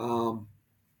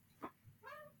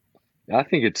 I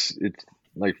think it's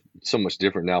like so much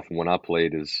different now from when I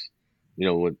played. Is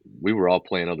when we were all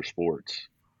playing other sports,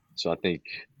 so I think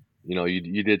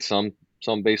you did some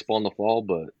baseball in the fall,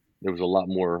 but there was a lot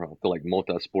more, I feel like,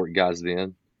 multi-sport guys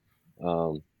then.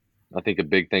 I think a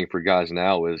big thing for guys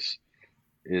now is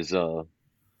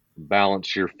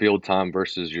balance your field time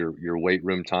versus your weight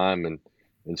room time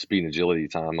and speed and agility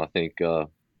time. I think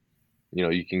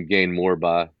you can gain more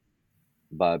by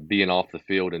being off the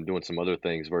field and doing some other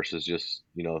things versus just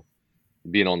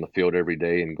being on the field every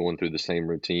day and going through the same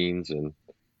routines and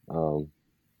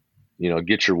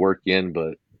get your work in,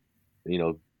 but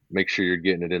make sure you're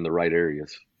getting it in the right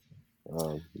areas.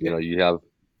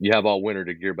 You have all winter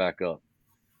to gear back up.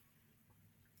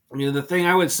 The thing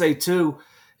I would say too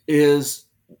is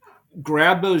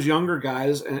grab those younger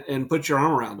guys and put your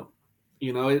arm around them.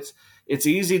 It's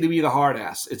easy to be the hard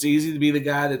ass. It's easy to be the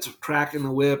guy that's cracking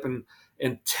the whip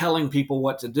and telling people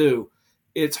what to do.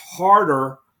 It's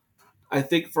harder, I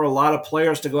think, for a lot of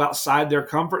players to go outside their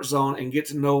comfort zone and get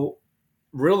to know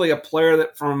really a player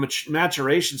that from a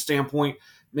maturation standpoint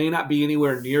may not be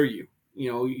anywhere near you.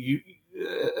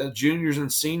 Juniors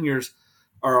and seniors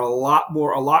are a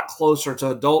lot closer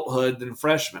to adulthood than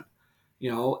freshmen.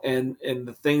 And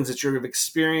the things that you've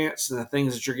experienced and the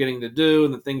things that you're getting to do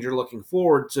and the things you're looking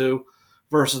forward to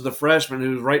versus the freshman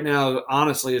who right now,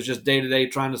 honestly, is just day to day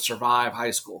trying to survive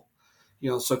high school.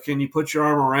 So can you put your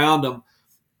arm around them?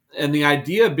 And the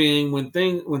idea being when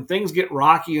things get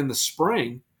rocky in the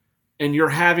spring and you're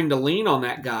having to lean on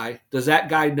that guy, does that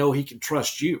guy know he can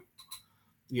trust you?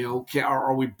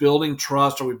 Are we building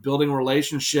trust? Are we building a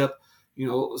relationship?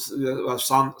 I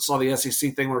saw the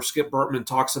SEC thing where Skip Bertman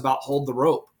talks about hold the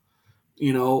rope.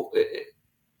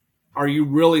 Are you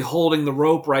really holding the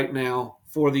rope right now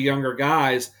for the younger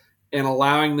guys and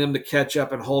allowing them to catch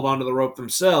up and hold onto the rope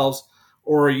themselves?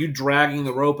 Or are you dragging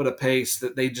the rope at a pace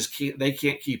that they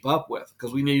can't keep up with?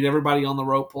 Because we need everybody on the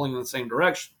rope pulling in the same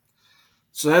direction.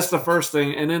 So that's the first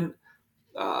thing. And then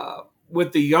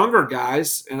with the younger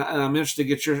guys, and I'm interested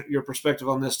to get your perspective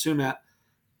on this too, Matt.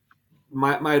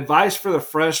 my advice for the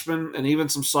freshmen and even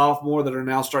some sophomore that are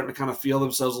now starting to kind of feel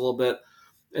themselves a little bit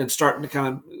and starting to kind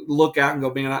of look out and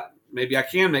go, man, maybe I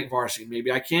can make varsity.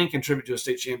 Maybe I can contribute to a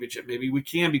state championship. Maybe we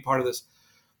can be part of this.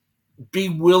 Be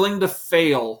willing to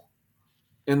fail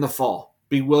in the fall.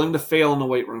 Be willing to fail in the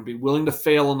weight room. Be willing to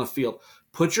fail on the field.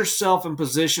 Put yourself in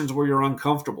positions where you're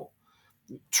uncomfortable.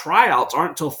 Tryouts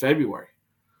aren't until February.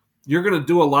 You're going to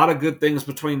do a lot of good things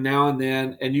between now and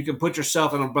then, and you can put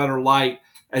yourself in a better light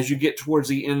as you get towards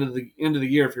the end of the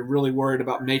year if you're really worried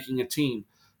about making a team.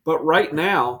 But right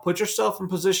now, put yourself in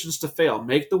positions to fail.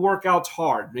 Make the workouts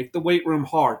hard. Make the weight room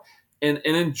hard, and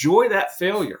enjoy that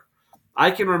failure.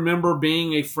 I can remember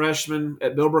being a freshman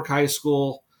at Millbrook High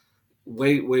School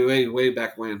way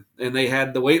back when, and they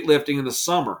had the weightlifting in the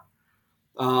summer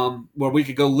where we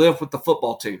could go lift with the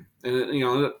football team.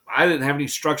 And, I didn't have any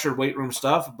structured weight room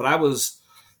stuff, but I was,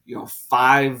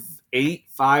 5'8",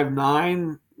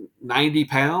 5'9", 90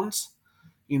 pounds,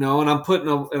 and I'm putting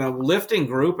in a lifting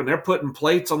group and they're putting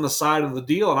plates on the side of the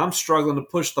deal. And I'm struggling to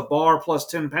push the bar plus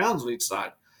 10 pounds on each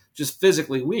side, just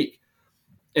physically weak.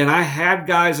 And I had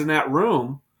guys in that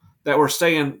room that were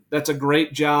saying, that's a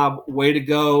great job, way to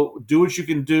go, do what you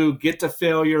can do, get to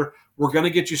failure, we're going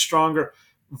to get you stronger,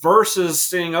 versus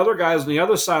seeing other guys on the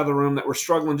other side of the room that were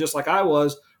struggling just like I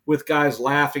was, with guys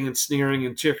laughing and sneering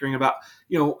and tickering about,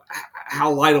 how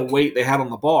light a weight they had on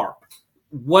the bar.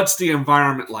 What's the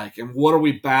environment like, and what are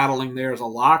we battling there as a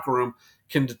locker room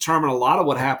can determine a lot of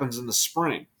what happens in the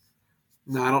spring.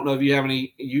 Now, I don't know if you have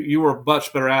any – you were a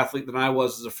much better athlete than I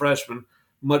was as a freshman,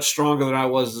 much stronger than I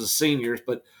was as a senior,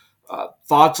 but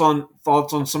thoughts on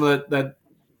some of that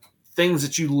things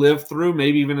that you lived through,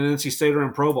 maybe even in NC State or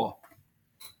in Pro Ball.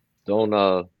 Don't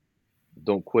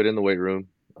quit in the weight room.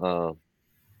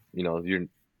 You're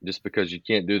just because you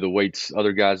can't do the weights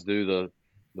other guys do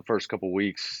the first couple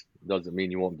weeks doesn't mean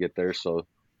you won't get there. So,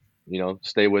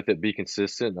 stay with it, be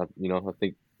consistent. I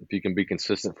think if you can be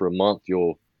consistent for a month,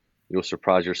 you'll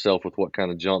surprise yourself with what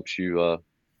kind of jumps you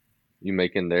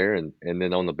make in there, and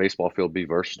then on the baseball field, be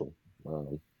versatile.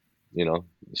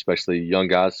 Especially young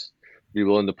guys, be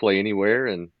willing to play anywhere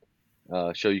and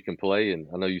show you can play. And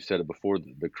I know you said it before,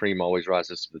 the cream always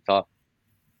rises to the top.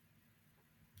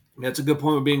 That's a good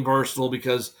point with being versatile,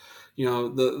 because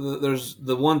there's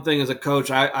the one thing as a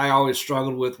coach I always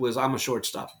struggled with was, I'm a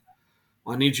shortstop.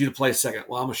 Well, I need you to play second.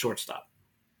 Well, I'm a shortstop.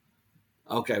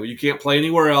 Okay, well, you can't play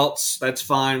anywhere else. That's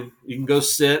fine. You can go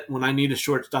sit. When I need a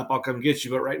shortstop, I'll come get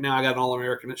you. But right now, I got an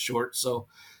All-American at short, so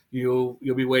you'll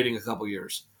be waiting a couple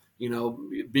years.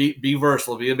 Be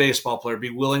versatile. Be a baseball player. Be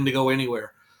willing to go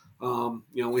anywhere.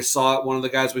 We saw it. One of the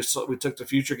guys we took to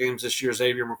future games this year,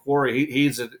 Xavier McQuarrie.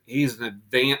 He's an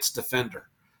advanced defender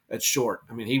at short.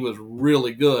 I mean, he was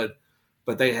really good,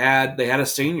 but they had a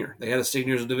senior. They had a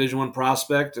senior as a Division I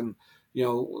prospect, and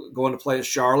going to play at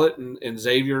Charlotte, and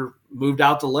Xavier moved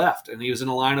out to left, and he was in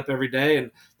the lineup every day.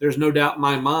 And there's no doubt in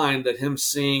my mind that him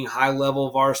seeing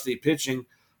high-level varsity pitching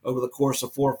over the course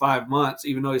of 4 or 5 months,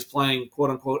 even though he's playing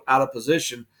quote-unquote out of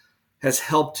position, has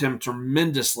helped him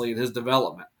tremendously in his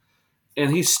development.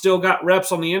 And he's still got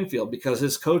reps on the infield because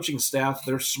his coaching staff,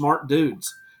 they're smart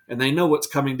dudes, and they know what's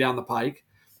coming down the pike.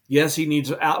 Yes, he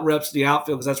needs out reps in the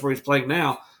outfield because that's where he's playing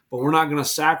now, but we're not going to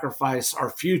sacrifice our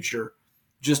future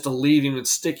just to leave him and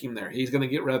stick him there. He's going to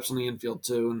get reps on the infield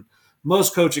too. And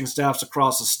most coaching staffs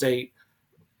across the state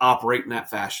operate in that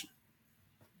fashion.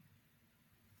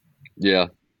 Yeah.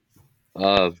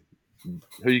 Who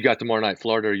you got tomorrow night,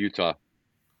 Florida or Utah?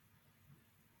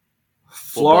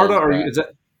 Florida, or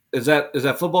is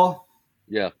that football?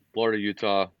 Yeah, Florida,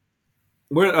 Utah.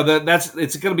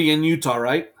 It's going to be in Utah,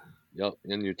 right? Yep,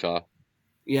 in Utah.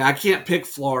 Yeah, I can't pick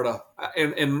Florida,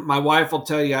 and my wife will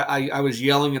tell you I was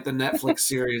yelling at the Netflix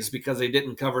series because they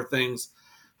didn't cover things,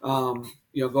 going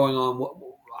on.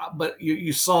 But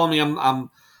you saw me.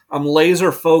 I'm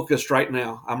laser focused right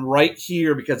now. I'm right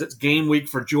here because it's game week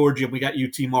for Georgia, and we got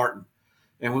UT Martin,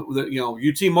 and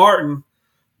UT Martin.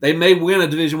 They may win a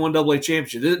Division I AA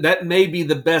championship. That may be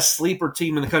the best sleeper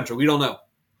team in the country. We don't know.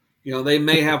 They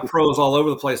may have pros all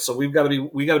over the place. So we got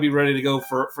to be ready to go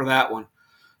for that one.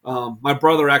 My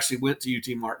brother actually went to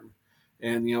UT Martin,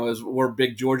 and as we're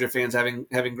big Georgia fans,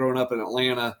 having grown up in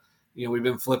Atlanta, we've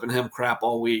been flipping him crap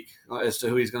all week as to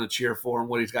who he's going to cheer for and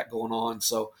what he's got going on.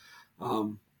 So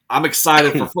I'm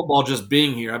excited for football just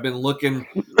being here. I've been looking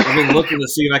to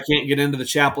see if I can't get into the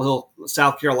Chapel Hill,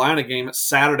 South Carolina game. It's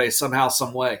Saturday somehow,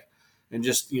 some way. And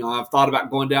just, I've thought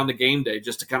about going down to game day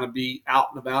just to kind of be out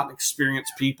and about and experience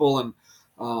people and,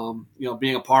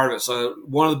 being a part of it. So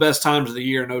one of the best times of the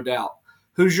year, no doubt.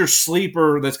 Who's your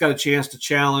sleeper that's got a chance to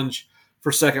challenge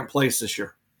for second place this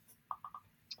year?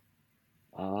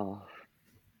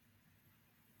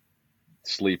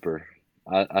 sleeper.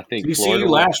 I think Florida TCU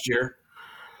will. last year.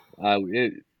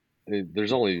 It,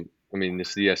 there's only. I mean,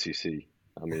 it's the SEC.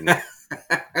 I mean,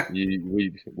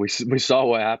 we saw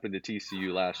what happened to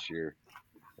TCU last year.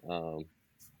 Um,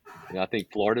 I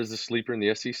think Florida's the sleeper in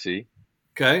the SEC.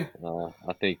 Okay.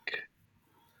 I think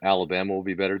Alabama will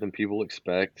be better than people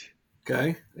expect,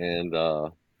 Okay. and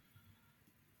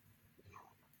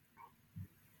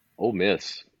Ole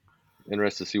Miss.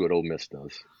 Interested to see what Ole Miss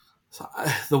does. So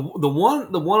the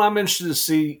one I'm interested to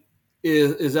see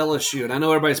is LSU, and I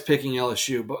know everybody's picking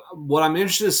LSU, but what I'm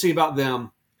interested to see about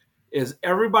them is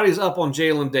everybody's up on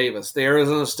Jalen Davis, the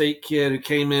Arizona State kid who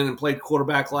came in and played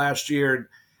quarterback last year.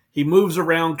 He moves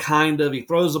around kind of, he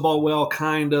throws the ball well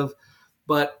kind of,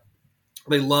 but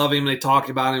they love him, they talk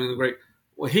about him, and great.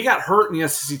 Well, he got hurt in the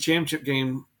SEC championship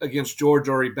game against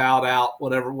Georgia, or he bowed out,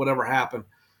 whatever happened.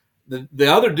 The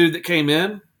other dude that came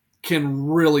in can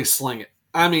really sling it.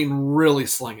 I mean, really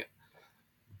sling it.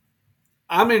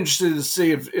 I'm interested to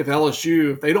see if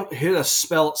LSU, if they don't hit a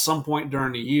spell at some point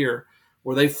during the year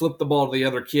where they flip the ball to the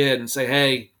other kid and say,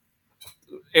 hey,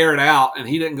 air it out, and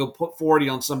he didn't go put 40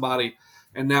 on somebody,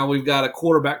 and now we've got a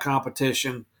quarterback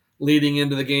competition leading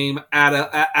into the game at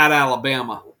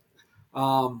Alabama.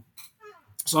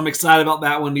 So I'm excited about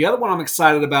that one. The other one I'm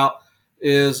excited about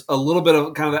is a little bit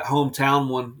of kind of that hometown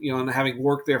one, and having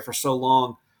worked there for so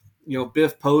long,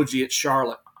 Biff Poggi at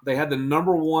Charlotte. They had the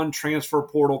number one transfer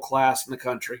portal class in the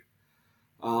country.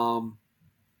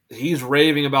 He's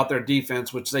raving about their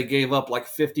defense, which they gave up like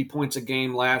 50 points a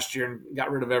game last year and got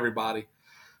rid of everybody.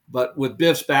 But with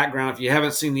Biff's background, if you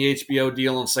haven't seen the HBO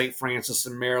deal in St. Francis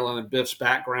in Maryland, and Biff's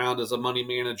background as a money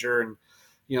manager and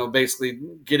basically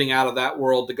getting out of that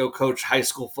world to go coach high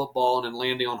school football and then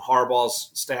landing on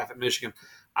Harbaugh's staff at Michigan,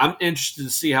 I'm interested to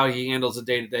see how he handles the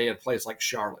day-to-day at a place like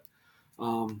Charlotte.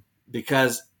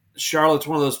 Because Charlotte's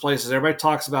one of those places everybody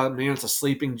talks about, man, it's a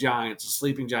sleeping giant. It's a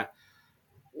sleeping giant.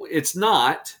 It's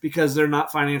not, because they're not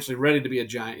financially ready to be a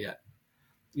giant yet.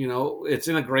 It's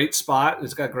in a great spot.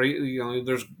 It's got great,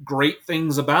 there's great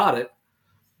things about it,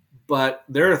 but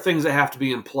there are things that have to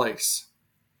be in place.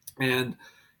 And,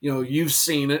 you've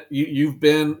seen it. You've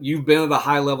been at a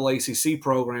high level ACC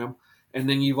program, and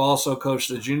then you've also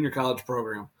coached a junior college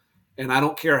program. And I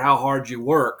don't care how hard you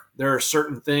work. There are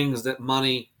certain things that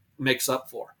money makes up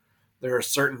for. There are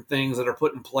certain things that are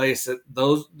put in place that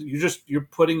you're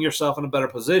putting yourself in a better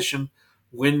position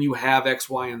when you have X,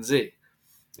 Y, and Z.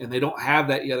 And they don't have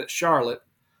that yet at Charlotte,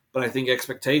 but I think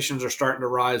expectations are starting to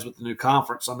rise with the new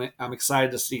conference. I'm excited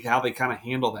to see how they kind of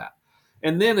handle that.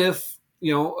 And then if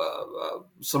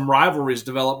some rivalries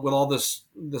develop with all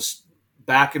this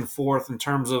back and forth in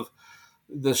terms of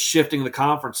the shifting of the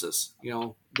conferences,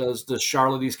 does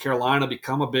Charlotte East Carolina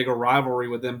become a bigger rivalry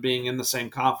with them being in the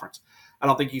same conference? I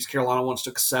don't think East Carolina wants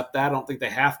to accept that. I don't think they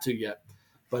have to yet,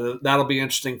 but that'll be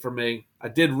interesting for me. I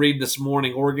did read this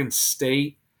morning Oregon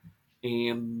State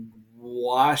and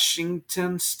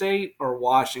Washington State or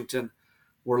Washington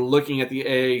were looking at the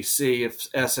AAC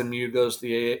if SMU goes to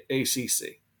the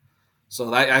ACC.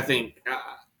 So I think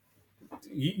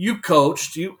you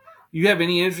coached. You have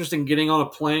any interest in getting on a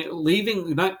plane,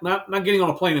 leaving, not getting on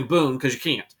a plane in Boone because you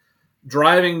can't,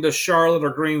 driving to Charlotte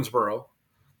or Greensboro,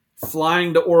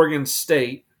 flying to Oregon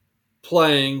State,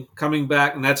 playing, coming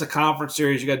back, and that's a conference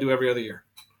series you got to do every other year.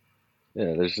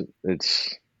 Yeah, there's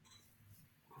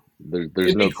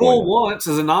It'd no be cool point. once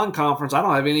as a non-conference. I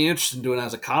don't have any interest in doing it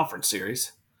as a conference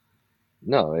series.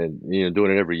 No, and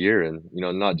doing it every year, and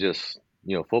not just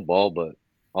football, but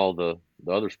all the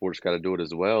other sports got to do it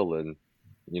as well. And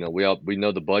we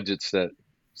know the budgets that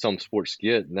some sports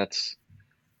get, and that's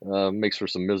makes for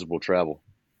some miserable travel,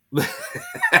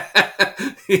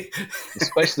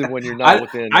 especially when you're not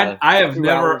within I have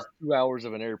never 2 hours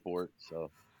of an airport.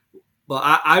 So, well,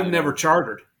 I've never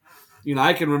chartered.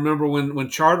 I can remember when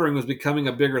chartering was becoming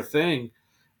a bigger thing,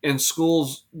 and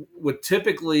schools would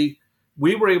typically,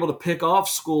 we were able to pick off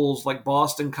schools like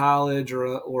Boston College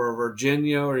or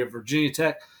Virginia or Virginia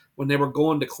Tech when they were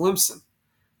going to Clemson.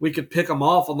 We could pick them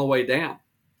off on the way down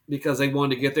because they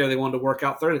wanted to get there. They wanted to work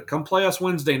out Thursday. Come play us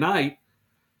Wednesday night.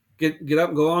 Get up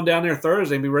and go on down there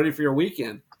Thursday and be ready for your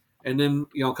weekend. And then,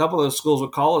 a couple of those schools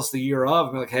would call us the year of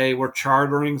and be like, hey, we're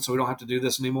chartering, so we don't have to do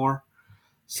this anymore.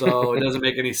 So it doesn't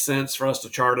make any sense for us to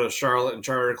charter to Charlotte and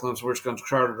charter to Clemson. We're just going to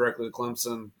charter directly to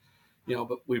Clemson,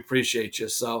 but we appreciate you.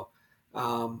 So,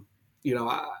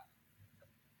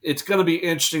 it's going to be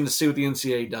interesting to see what the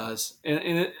NCAA does.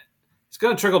 And it's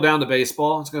going to trickle down to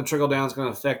baseball. It's going to trickle down. It's going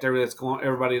to affect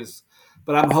everybody.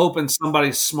 But I'm hoping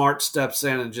somebody smart steps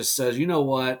in and just says, you know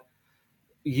what?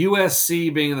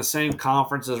 USC being in the same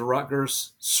conference as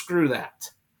Rutgers, screw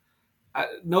that.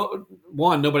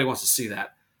 Nobody wants to see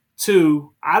that.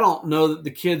 Two, I don't know that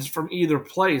the kids from either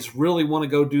place really want to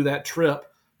go do that trip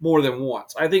more than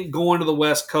once. I think going to the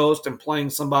West Coast and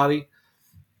playing somebody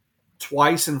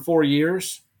twice in 4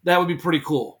 years, that would be pretty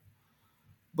cool.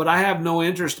 But I have no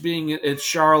interest being at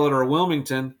Charlotte or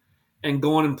Wilmington and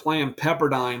going and playing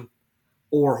Pepperdine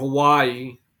or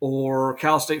Hawaii or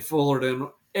Cal State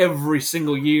Fullerton every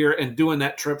single year and doing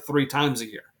that trip 3 times a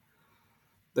year.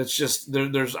 That's just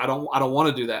there's I don't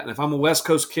want to do that. And if I'm a West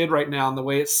Coast kid right now and the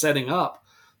way it's setting up,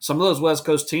 some of those West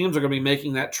Coast teams are going to be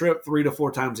making that trip 3 to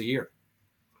 4 times a year.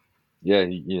 Yeah,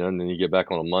 and then you get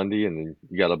back on a Monday, and then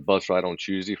you got a bus ride on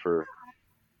Tuesday for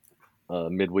a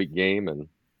midweek game, and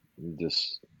it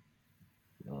just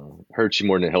hurts you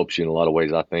more than it helps you in a lot of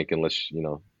ways, I think, unless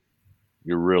you're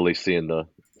really seeing the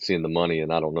money,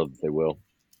 and I don't know that they will.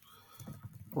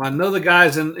 Well, I know the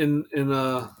guys in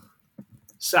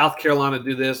South Carolina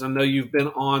do this. I know you've been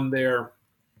on their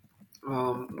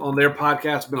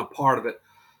podcast, been a part of it.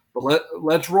 But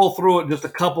let's roll through it just a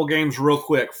couple games real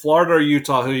quick. Florida or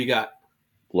Utah, who you got?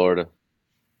 Florida.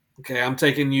 Okay, I'm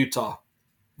taking Utah.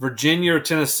 Virginia or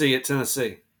Tennessee at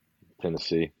Tennessee?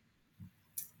 Tennessee.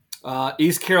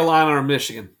 East Carolina or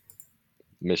Michigan?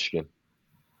 Michigan.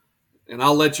 And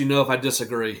I'll let you know if I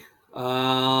disagree.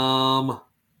 UT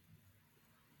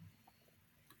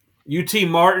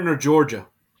Martin or Georgia?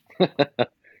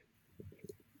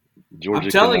 Georgia. I'm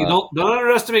telling you, don't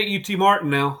underestimate UT Martin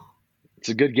now. It's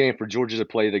a good game for Georgia to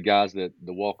play the guys that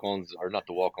the walk-ons, or not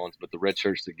the walk-ons, but the red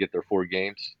shirts to get their 4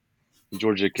 games.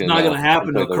 Georgia can. It's not going to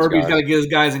happen, though. Kirby's got to get his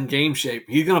guys in game shape.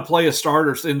 He's going to play his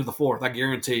starters into the 4th, I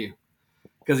guarantee you,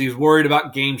 because he's worried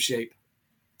about game shape.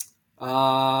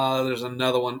 There's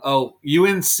another one. Oh,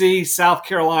 UNC, South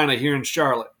Carolina here in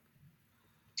Charlotte.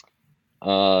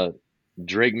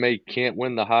 Drake May can't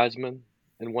win the Heisman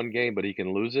in one game, but he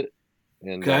can lose it.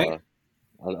 And okay.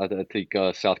 I think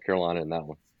South Carolina in that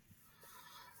one.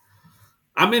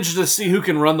 I'm interested to see who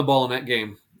can run the ball in that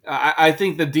game. I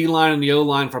think the D-line and the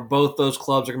O-line for both those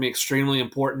clubs are going to be extremely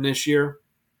important this year.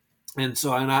 And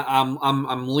so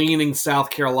I'm leaning South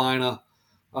Carolina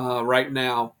right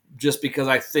now just because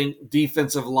I think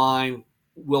defensive line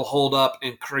will hold up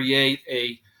and create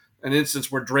an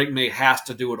instance where Drake May has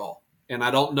to do it all. And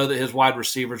I don't know that his wide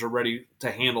receivers are ready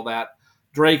to handle that.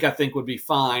 Drake, I think, would be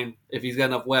fine if he's got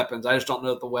enough weapons. I just don't know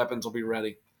that the weapons will be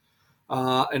ready.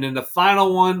 And then the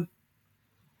final one,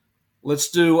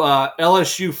 let's do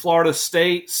LSU, Florida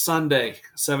State, Sunday,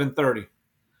 7:30.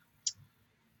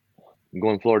 I'm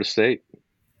going Florida State.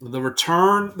 The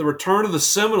return of the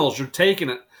Seminoles. You're taking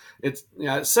it. It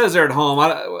says they're at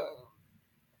home.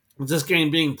 Is this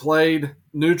game being played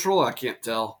neutral? I can't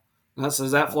tell. That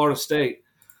says at Florida State.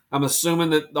 I'm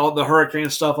assuming that all the hurricane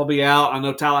stuff will be out. I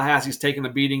know Tallahassee's taking a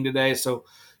beating today, so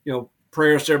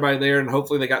prayers to everybody there, and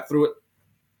hopefully they got through it.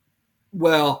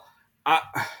 Well,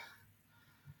 I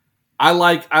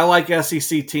like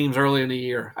SEC teams early in the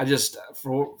year. I just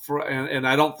and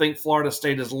I don't think Florida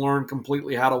State has learned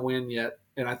completely how to win yet,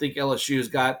 and I think LSU's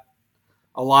got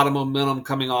a lot of momentum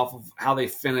coming off of how they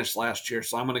finished last year.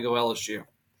 So I'm going to go LSU.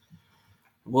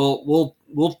 We'll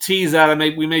tease that.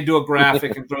 We may do a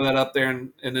graphic and throw that up there,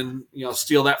 and then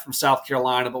steal that from South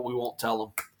Carolina, but we won't tell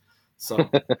them. So,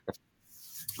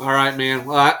 all right, man.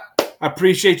 Well, I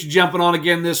appreciate you jumping on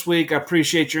again this week. I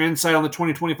appreciate your insight on the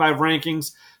 2025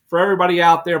 rankings. For everybody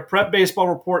out there,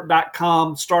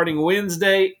 prepbaseballreport.com starting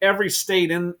Wednesday. Every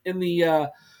state in the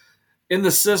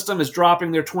system is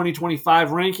dropping their 2025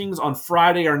 rankings. On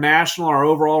Friday, our national, our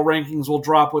overall rankings will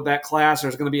drop with that class.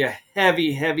 There's going to be a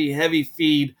heavy, heavy, heavy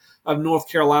feed of North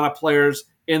Carolina players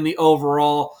in the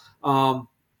overall.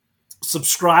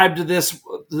 Subscribe to this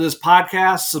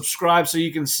podcast. Subscribe so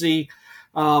you can see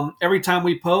every time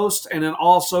we post, and then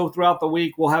also throughout the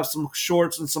week we'll have some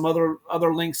shorts and some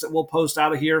other links that we'll post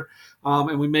out of here,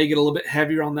 and we may get a little bit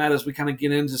heavier on that as we kind of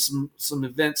get into some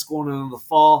events going into the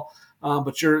fall.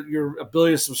 But your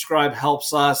ability to subscribe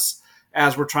helps us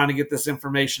as we're trying to get this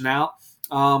information out.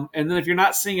 And then if you're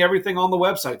not seeing everything on the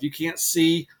website, if you can't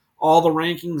see all the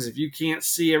rankings, if you can't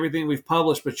see everything we've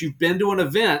published, but you've been to an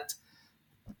event,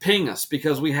 ping us,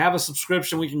 because we have a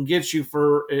subscription we can get you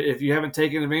for, if you haven't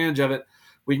taken advantage of it,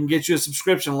 we can get you a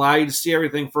subscription, allow you to see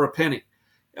everything for a penny.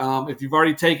 If you've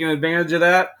already taken advantage of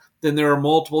that, then there are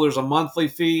multiple. There's a monthly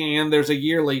fee and there's a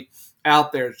yearly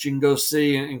out there that you can go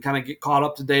see and kind of get caught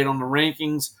up to date on the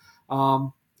rankings.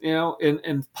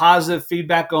 And positive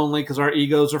feedback only, because our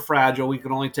egos are fragile. We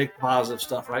can only take the positive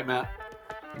stuff, right, Matt?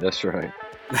 That's right.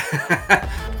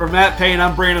 For Matt Payne,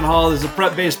 I'm Brandon Hall. This is a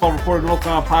Prep Baseball Report North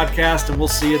Carolina podcast, and we'll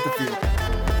see you at the field.